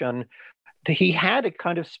discussion, he had a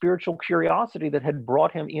kind of spiritual curiosity that had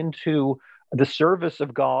brought him into the service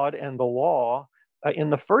of God and the law in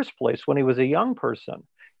the first place when he was a young person.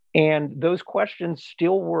 And those questions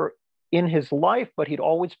still were in his life, but he'd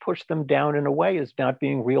always pushed them down in a way as not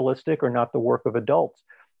being realistic or not the work of adults.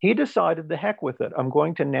 He decided, the heck with it. I'm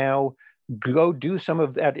going to now go do some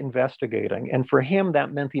of that investigating. And for him,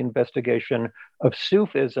 that meant the investigation of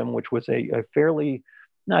Sufism, which was a fairly,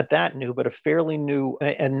 not that new, but a fairly new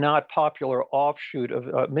and not popular offshoot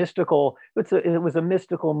of mystical. It was a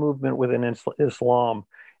mystical movement within Islam.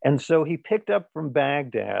 And so he picked up from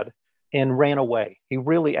Baghdad and ran away. He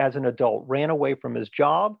really, as an adult, ran away from his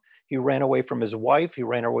job. He ran away from his wife. He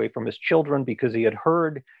ran away from his children because he had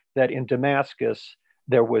heard that in Damascus,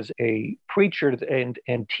 there was a preacher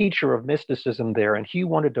and teacher of mysticism there. And he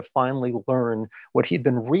wanted to finally learn what he'd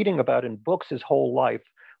been reading about in books his whole life,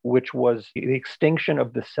 which was the extinction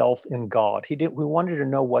of the self in God. We wanted to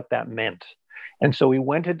know what that meant. And so he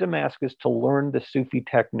went to Damascus to learn the Sufi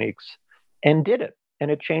techniques and did it. And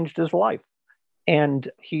it changed his life. And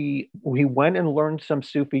he went and learned some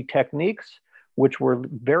Sufi techniques, which were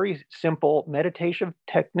very simple meditation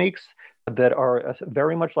techniques that are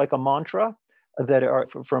very much like a mantra that are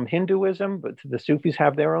from Hinduism, but the Sufis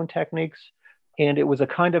have their own techniques. And it was a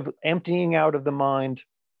kind of emptying out of the mind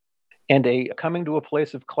and a coming to a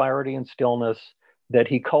place of clarity and stillness that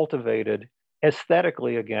he cultivated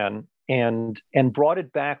aesthetically again and brought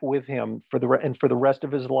it back with him for the rest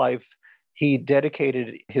of his life. He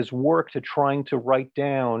dedicated his work to trying to write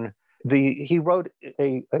down he wrote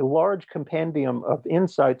a large compendium of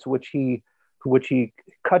insights, which he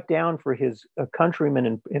cut down for his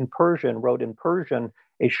countrymen in Persian, wrote in Persian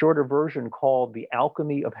a shorter version called The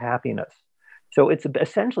Alchemy of Happiness. So it's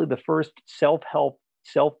essentially the first self-help,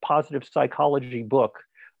 self-positive psychology book,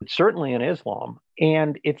 certainly in Islam.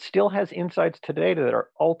 And it still has insights today that are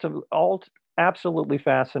absolutely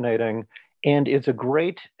fascinating. And it's a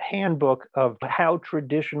great handbook of how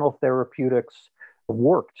traditional therapeutics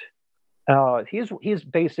worked. He's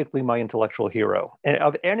basically my intellectual hero. And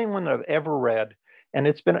of anyone that I've ever read, and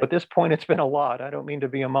at this point, it's been a lot. I don't mean to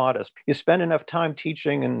be immodest. You spend enough time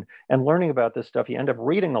teaching and learning about this stuff, you end up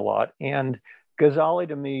reading a lot. And Ghazali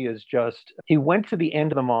to me is he went to the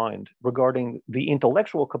end of the mind regarding the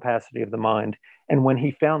intellectual capacity of the mind. And when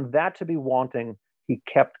he found that to be wanting, he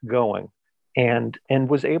kept going and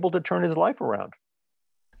was able to turn his life around.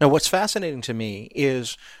 Now, what's fascinating to me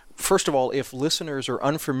is, first of all, if listeners are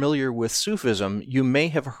unfamiliar with Sufism, you may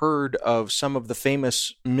have heard of some of the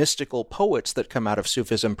famous mystical poets that come out of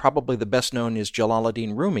Sufism. Probably the best known is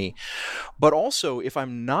Jalaluddin Rumi. But also, if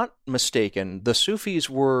I'm not mistaken, the Sufis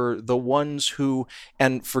were the ones who,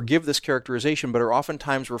 and forgive this characterization, but are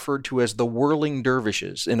oftentimes referred to as the whirling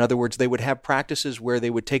dervishes. In other words, they would have practices where they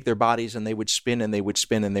would take their bodies and they would spin and they would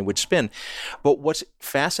spin and they would spin. But what's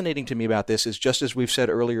fascinating to me about this is, just as we've said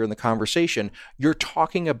earlier in the conversation, you're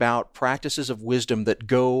talking about practices of wisdom that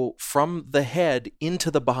go from the head into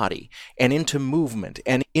the body and into movement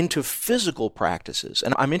and into physical practices.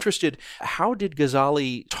 And I'm interested, how did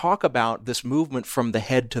Ghazali talk about this movement from the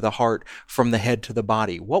head to the heart, from the head to the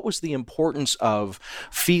body? What was the importance of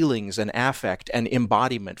feelings and affect and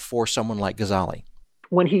embodiment for someone like Ghazali?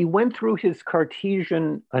 When he went through his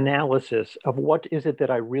Cartesian analysis of what is it that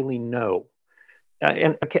I really know,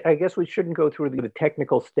 and I guess we shouldn't go through the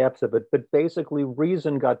technical steps of it, but basically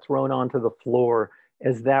reason got thrown onto the floor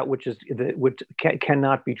as that which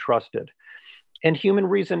cannot be trusted. And human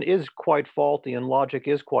reason is quite faulty and logic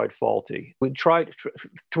is quite faulty. We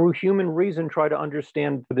through human reason, try to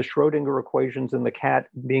understand the Schrodinger equations and the cat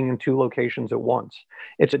being in two locations at once.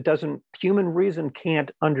 Human reason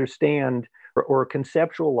can't understand or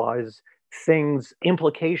conceptualize things,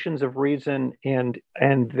 implications of reason, and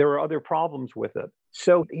there are other problems with it.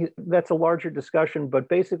 So that's a larger discussion, but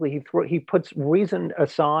basically he puts reason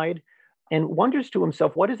aside and wonders to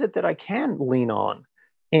himself, what is it that I can lean on?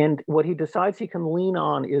 And what he decides he can lean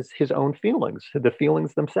on is his own feelings, the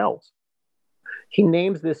feelings themselves. He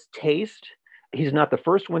names this taste. He's not the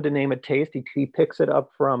first one to name it taste. He picks it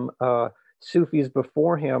up from Sufis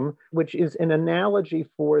before him, which is an analogy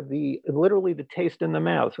for literally the taste in the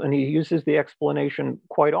mouth. And he uses the explanation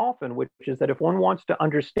quite often, which is that if one wants to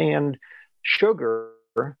understand sugar,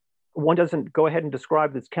 one doesn't go ahead and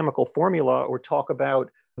describe its chemical formula or talk about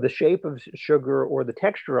the shape of sugar or the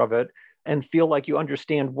texture of it and feel like you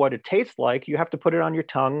understand what it tastes like. You have to put it on your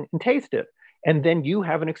tongue and taste it. And then you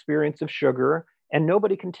have an experience of sugar, and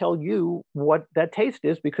nobody can tell you what that taste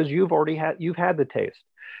is because you've had the taste.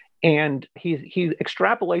 And he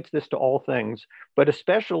extrapolates this to all things, but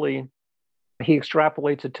especially he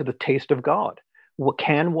extrapolates it to the taste of God. What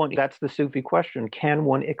can one, that's the Sufi question, can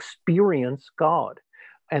one experience God?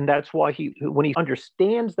 And that's why when he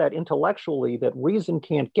understands that intellectually, that reason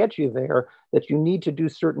can't get you there, that you need to do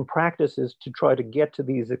certain practices to try to get to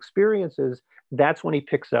these experiences, that's when he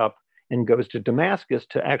picks up and goes to Damascus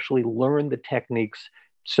to actually learn the techniques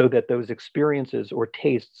so that those experiences or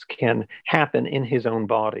tastes can happen in his own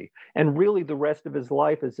body. And really, the rest of his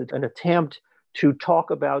life is an attempt to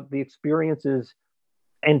talk about the experiences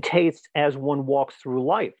and tastes as one walks through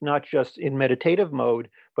life, not just in meditative mode,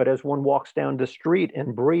 but as one walks down the street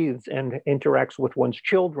and breathes and interacts with one's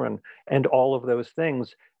children and all of those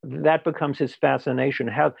things. That becomes his fascination.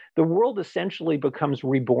 How the world essentially becomes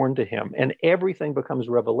reborn to him, and everything becomes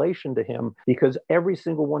revelation to him, because every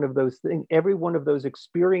single one of those things, every one of those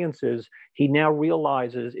experiences, he now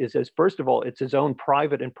realizes is, as first of all, it's his own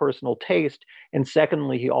private and personal taste, and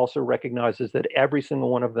secondly, he also recognizes that every single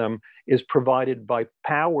one of them is provided by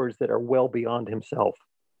powers that are well beyond himself.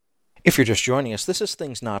 If you're just joining us, this is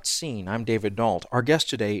Things Not Seen. I'm David Nault. Our guest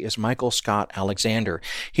today is Michael Scott Alexander.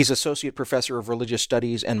 He's Associate Professor of Religious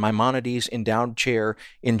Studies and Maimonides Endowed Chair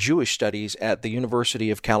in Jewish Studies at the University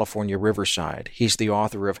of California, Riverside. He's the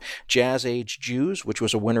author of Jazz Age Jews, which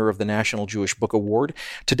was a winner of the National Jewish Book Award.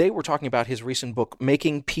 Today we're talking about his recent book,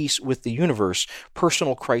 Making Peace with the Universe,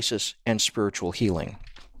 Personal Crisis and Spiritual Healing.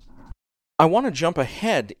 I want to jump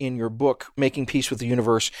ahead in your book, Making Peace with the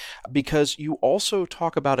Universe, because you also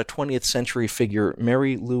talk about a 20th century figure,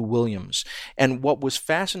 Mary Lou Williams. And what was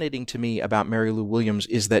fascinating to me about Mary Lou Williams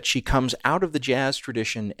is that she comes out of the jazz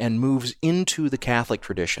tradition and moves into the Catholic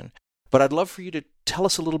tradition. But I'd love for you to tell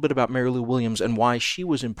us a little bit about Mary Lou Williams and why she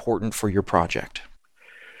was important for your project.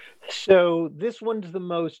 So this one's the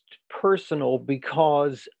most personal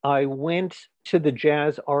because I went to the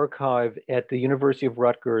jazz archive at the University of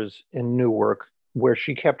Rutgers in Newark, where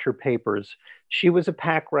she kept her papers. She was a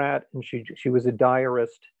pack rat, and she was a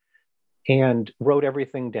diarist and wrote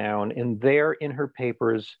everything down. And there in her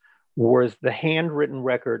papers was the handwritten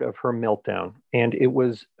record of her meltdown. And it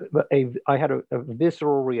was I had a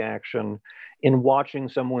visceral reaction in watching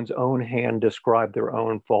someone's own hand describe their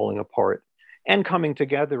own falling apart and coming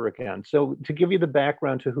together again. So to give you the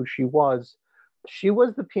background to who she was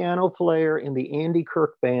the piano player in the Andy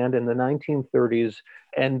Kirk Band in the 1930s,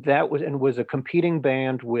 and was a competing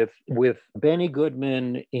band with Benny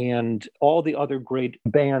Goodman and all the other great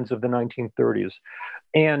bands of the 1930s.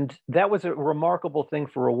 And that was a remarkable thing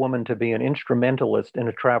for a woman to be an instrumentalist in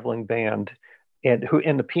a traveling band, and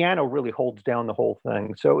the piano really holds down the whole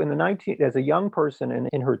thing. So as a young person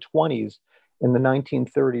in her 20s, in the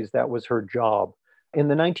 1930s, that was her job. In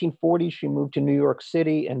the 1940s, she moved to New York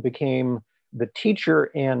City and became the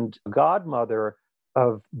teacher and godmother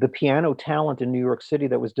of the piano talent in New York City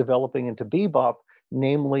that was developing into bebop,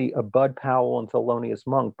 namely Bud Powell and Thelonious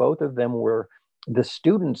Monk. Both of them were the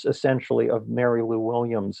students, essentially, of Mary Lou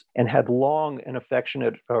Williams, and had long and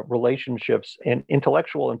affectionate relationships and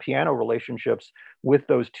intellectual and piano relationships with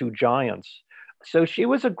those two giants. So she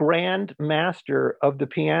was a grand master of the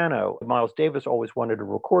piano. Miles Davis always wanted to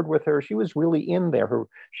record with her. She was really in there.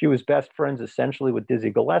 She was best friends essentially with Dizzy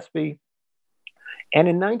Gillespie. And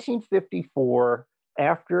in 1954,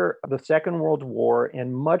 after the Second World War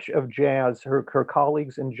and much of jazz, her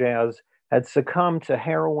colleagues in jazz had succumbed to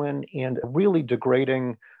heroin and a really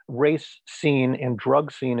degrading race scene and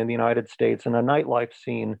drug scene in the United States and a nightlife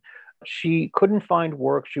scene. She couldn't find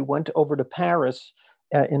work. She went over to Paris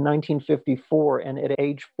in 1954, and at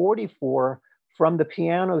age 44, from the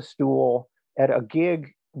piano stool at a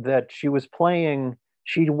gig that she was playing,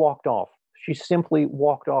 she walked off. She simply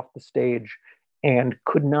walked off the stage and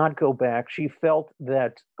could not go back. She felt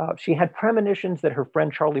that she had premonitions that her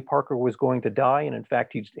friend Charlie Parker was going to die, and in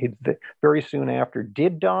fact, he very soon after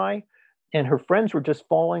did die, and her friends were just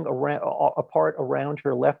falling apart around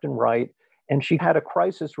her left and right. And she had a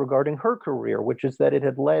crisis regarding her career, which is that it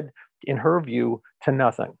had led, in her view, to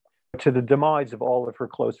nothing, to the demise of all of her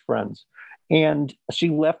close friends. And she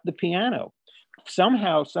left the piano.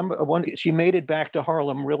 Somehow, she made it back to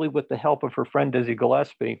Harlem, really with the help of her friend Dizzy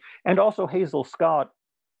Gillespie, and also Hazel Scott,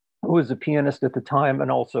 who was a pianist at the time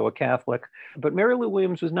and also a Catholic. But Mary Lou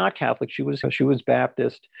Williams was not Catholic. She was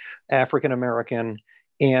Baptist, African American,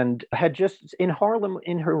 and had just in Harlem,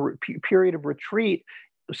 in her period of retreat,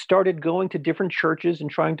 started going to different churches and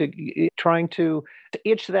trying to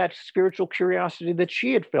itch that spiritual curiosity that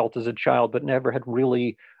she had felt as a child, but never had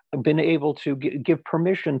really been able to give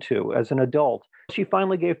permission to as an adult. She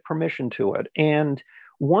finally gave permission to it. And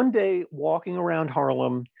one day, walking around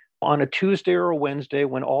Harlem, On a Tuesday or a Wednesday,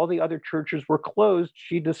 when all the other churches were closed,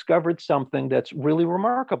 she discovered something that's really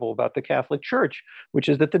remarkable about the Catholic Church, which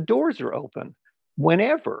is that the doors are open.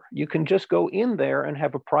 Whenever you can just go in there and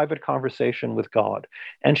have a private conversation with God.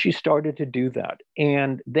 And she started to do that.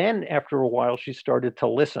 And then after a while, she started to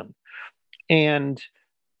listen. And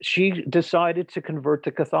she decided to convert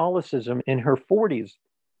to Catholicism in her 40s.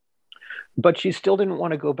 But she still didn't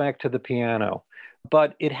want to go back to the piano.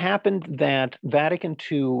 But it happened that Vatican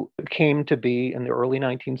II came to be in the early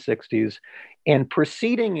 1960s, and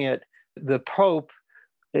preceding it, the Pope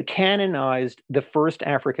canonized the first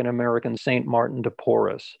African American, Saint Martin de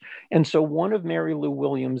Porres. And so one of Mary Lou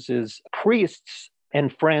Williams's priests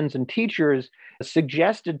and friends and teachers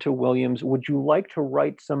suggested to Williams, would you like to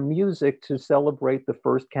write some music to celebrate the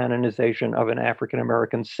first canonization of an African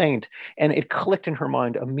American saint? And it clicked in her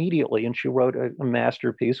mind immediately, and she wrote a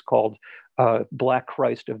masterpiece called Black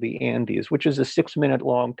Christ of the Andes, which is a 6-minute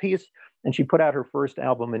long piece, and she put out her first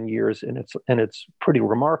album in years, and it's pretty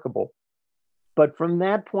remarkable. But from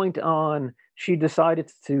that point on, she decided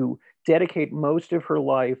to dedicate most of her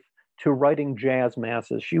life to writing jazz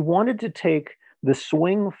masses. She wanted to take the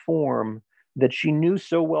swing form that she knew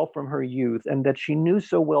so well from her youth and that she knew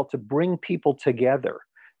so well to bring people together.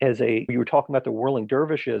 You were talking about the whirling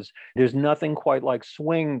dervishes, there's nothing quite like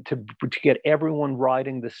swing to get everyone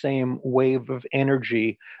riding the same wave of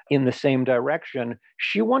energy in the same direction.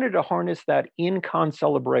 She wanted to harness that in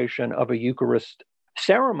concelebration of a Eucharist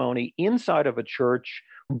ceremony inside of a church,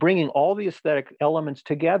 bringing all the aesthetic elements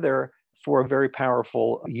together for a very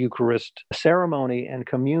powerful Eucharist ceremony and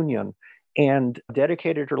communion, and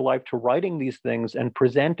dedicated her life to writing these things and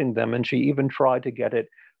presenting them. And she even tried to get it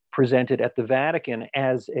presented at the Vatican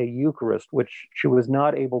as a Eucharist, which she was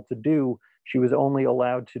not able to do. She was only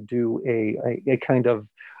allowed to do a kind of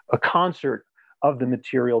a concert of the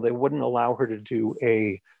material. They wouldn't allow her to do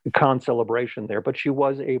a concelebration there, but she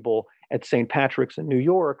was able at St. Patrick's in New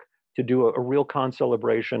York to do a real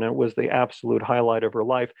concelebration. And it was the absolute highlight of her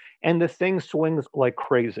life. And the thing swings like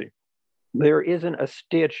crazy. There isn't a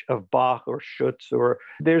stitch of Bach or Schütz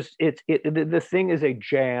the thing is a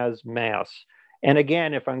jazz mass. And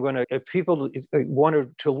again, if people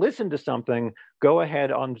want to listen to something, go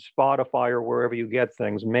ahead on Spotify or wherever you get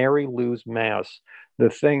things. Mary Lou's Mass. The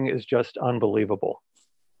thing is just unbelievable.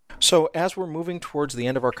 So as we're moving towards the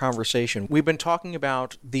end of our conversation, we've been talking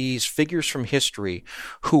about these figures from history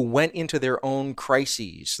who went into their own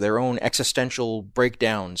crises, their own existential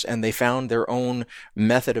breakdowns, and they found their own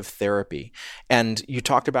method of therapy. And you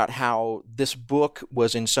talked about how this book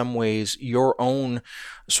was in some ways your own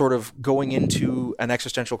sort of going into an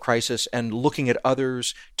existential crisis and looking at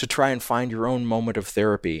others to try and find your own moment of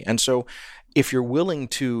therapy. And so if you're willing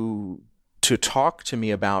to talk to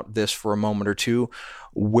me about this for a moment or two,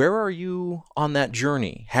 where are you on that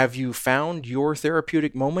journey? Have you found your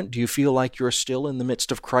therapeutic moment? Do you feel like you're still in the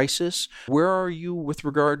midst of crisis? Where are you with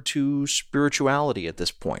regard to spirituality at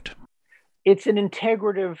this point? It's an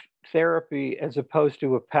integrative therapy as opposed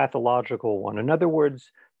to a pathological one. In other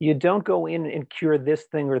words, you don't go in and cure this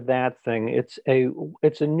thing or that thing. It's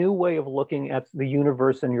a new way of looking at the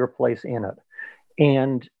universe and your place in it.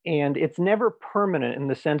 And it's never permanent in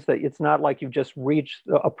the sense that it's not like you've just reached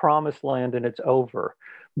a promised land and it's over.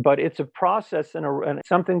 But it's a process and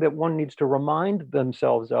something that one needs to remind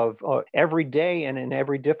themselves of every day and in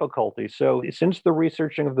every difficulty. So since the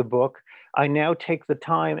researching of the book, I now take the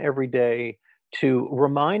time every day to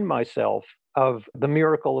remind myself of the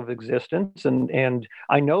miracle of existence. And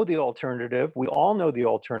I know the alternative. We all know the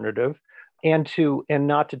alternative. And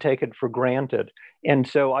not to take it for granted. And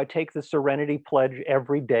so I take the Serenity Pledge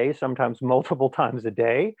every day, sometimes multiple times a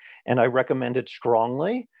day, and I recommend it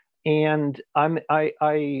strongly. And I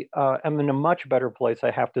am in a much better place, I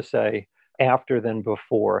have to say, after than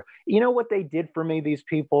before. You know what they did for me, these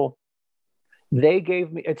people? They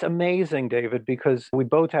gave me, it's amazing, David, because we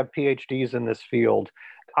both have PhDs in this field.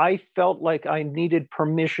 I felt like I needed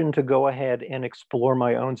permission to go ahead and explore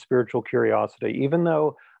my own spiritual curiosity. Even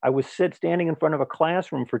though I was standing in front of a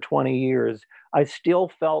classroom for 20 years, I still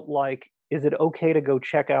felt like, is it okay to go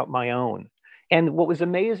check out my own? And what was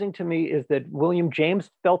amazing to me is that William James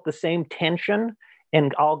felt the same tension,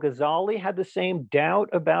 and Al-Ghazali had the same doubt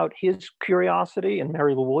about his curiosity, and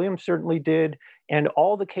Mary Lou Williams certainly did. And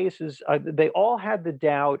all the cases, they all had the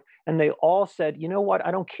doubt, and they all said, you know what,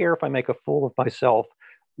 I don't care if I make a fool of myself.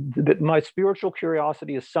 My spiritual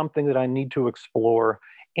curiosity is something that I need to explore.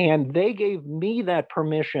 And they gave me that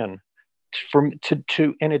permission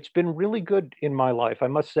to and it's been really good in my life, I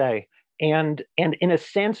must say. And in a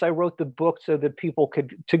sense, I wrote the book so that people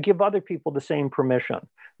to give other people the same permission,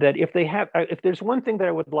 that if there's one thing that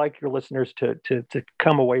I would like your listeners to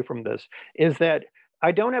come away from this, is that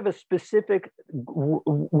I don't have a specific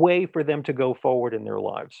way for them to go forward in their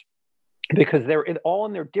lives, because they're all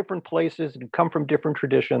in their different places and come from different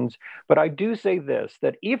traditions. But I do say this,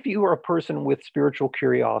 that if you are a person with spiritual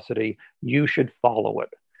curiosity, you should follow it.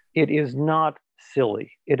 It is not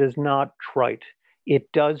silly. It is not trite.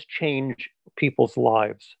 It does change people's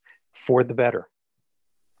lives for the better.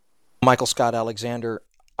 Michael Scott Alexander,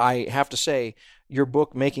 I have to say, your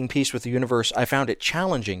book, Making Peace with the Universe, I found it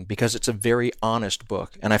challenging because it's a very honest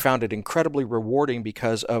book, and I found it incredibly rewarding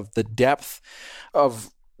because of the depth of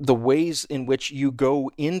the ways in which you go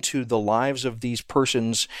into the lives of these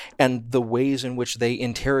persons and the ways in which they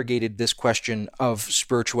interrogated this question of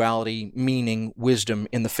spirituality, meaning, wisdom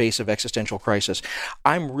in the face of existential crisis.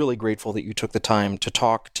 I'm really grateful that you took the time to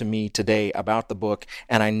talk to me today about the book,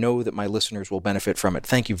 and I know that my listeners will benefit from it.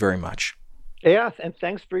 Thank you very much. Yeah, and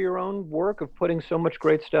thanks for your own work of putting so much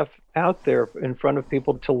great stuff out there in front of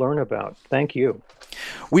people to learn about. Thank you.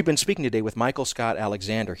 We've been speaking today with Michael Scott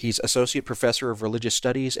Alexander. He's Associate Professor of Religious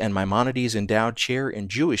Studies and Maimonides Endowed Chair in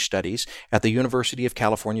Jewish Studies at the University of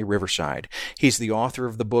California, Riverside. He's the author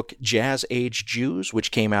of the book Jazz Age Jews,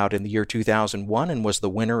 which came out in the year 2001 and was the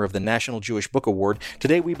winner of the National Jewish Book Award.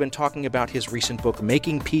 Today we've been talking about his recent book,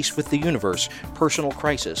 Making Peace with the Universe, Personal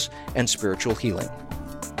Crisis and Spiritual Healing.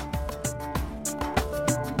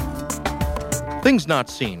 Things Not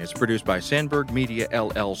Seen is produced by Sandberg Media,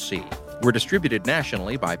 LLC. We're distributed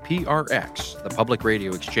nationally by PRX, the Public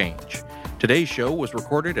Radio Exchange. Today's show was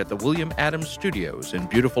recorded at the William Adams Studios in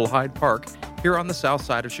beautiful Hyde Park, here on the south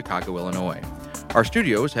side of Chicago, Illinois. Our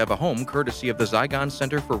studios have a home courtesy of the Zygon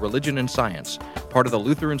Center for Religion and Science, part of the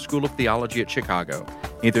Lutheran School of Theology at Chicago.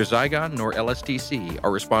 Neither Zygon nor LSTC are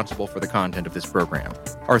responsible for the content of this program.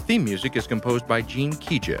 Our theme music is composed by Gene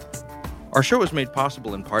Kija. Our show is made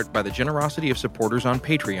possible in part by the generosity of supporters on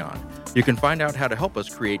Patreon. You can find out how to help us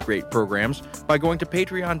create great programs by going to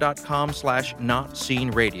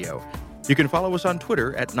patreon.com/NotSeenRadio. You can follow us on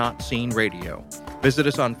Twitter at NotSeenRadio. Visit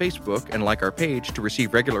us on Facebook and like our page to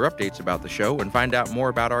receive regular updates about the show and find out more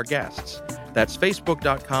about our guests. That's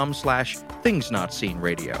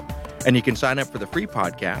facebook.com/ThingsNotSeenRadio. And you can sign up for the free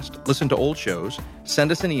podcast, listen to old shows,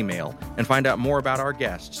 send us an email, and find out more about our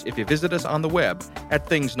guests if you visit us on the web at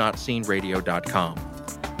thingsnotseenradio.com.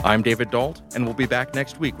 I'm David Dalt, and we'll be back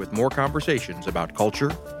next week with more conversations about culture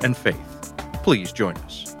and faith. Please join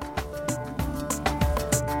us.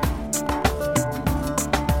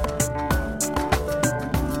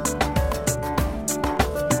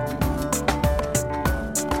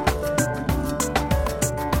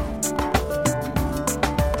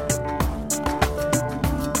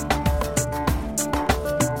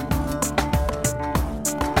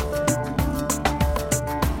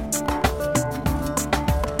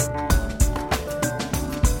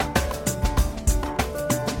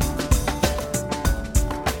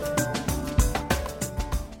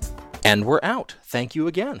 And we're out. Thank you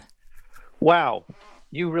again. Wow.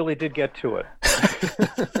 You really did get to it.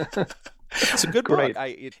 It's a good book.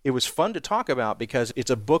 It was fun to talk about because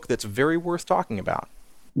it's a book that's very worth talking about.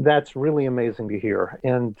 That's really amazing to hear.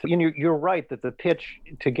 And you're right that the pitch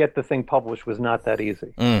to get the thing published was not that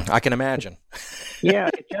easy. I can imagine. Yeah,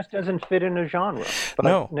 it just doesn't fit in a genre. But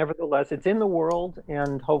no. Nevertheless, it's in the world,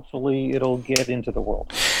 and hopefully it'll get into the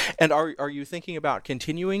world. And are you thinking about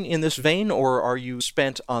continuing in this vein, or are you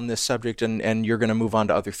spent on this subject and you're going to move on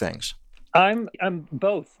to other things? I'm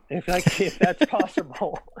both, if that's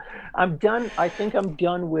possible. I'm done. I think I'm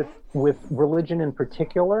done with religion in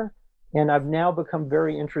particular. And I've now become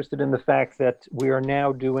very interested in the fact that we are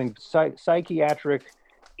now doing psychiatric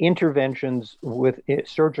interventions with it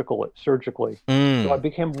surgically. So I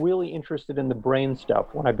became really interested in the brain stuff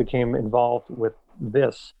when I became involved with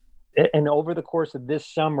this. And over the course of this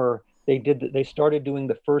summer, they started doing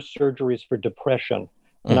the first surgeries for depression.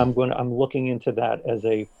 And I'm looking into that as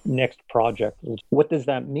a next project. What does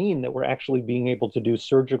that mean that we're actually being able to do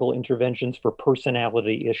surgical interventions for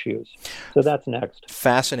personality issues? So that's next.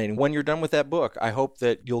 Fascinating. When you're done with that book, I hope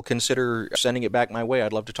that you'll consider sending it back my way.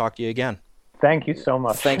 I'd love to talk to you again. Thank you so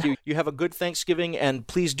much. Thank you. You have a good Thanksgiving, and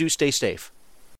please do stay safe.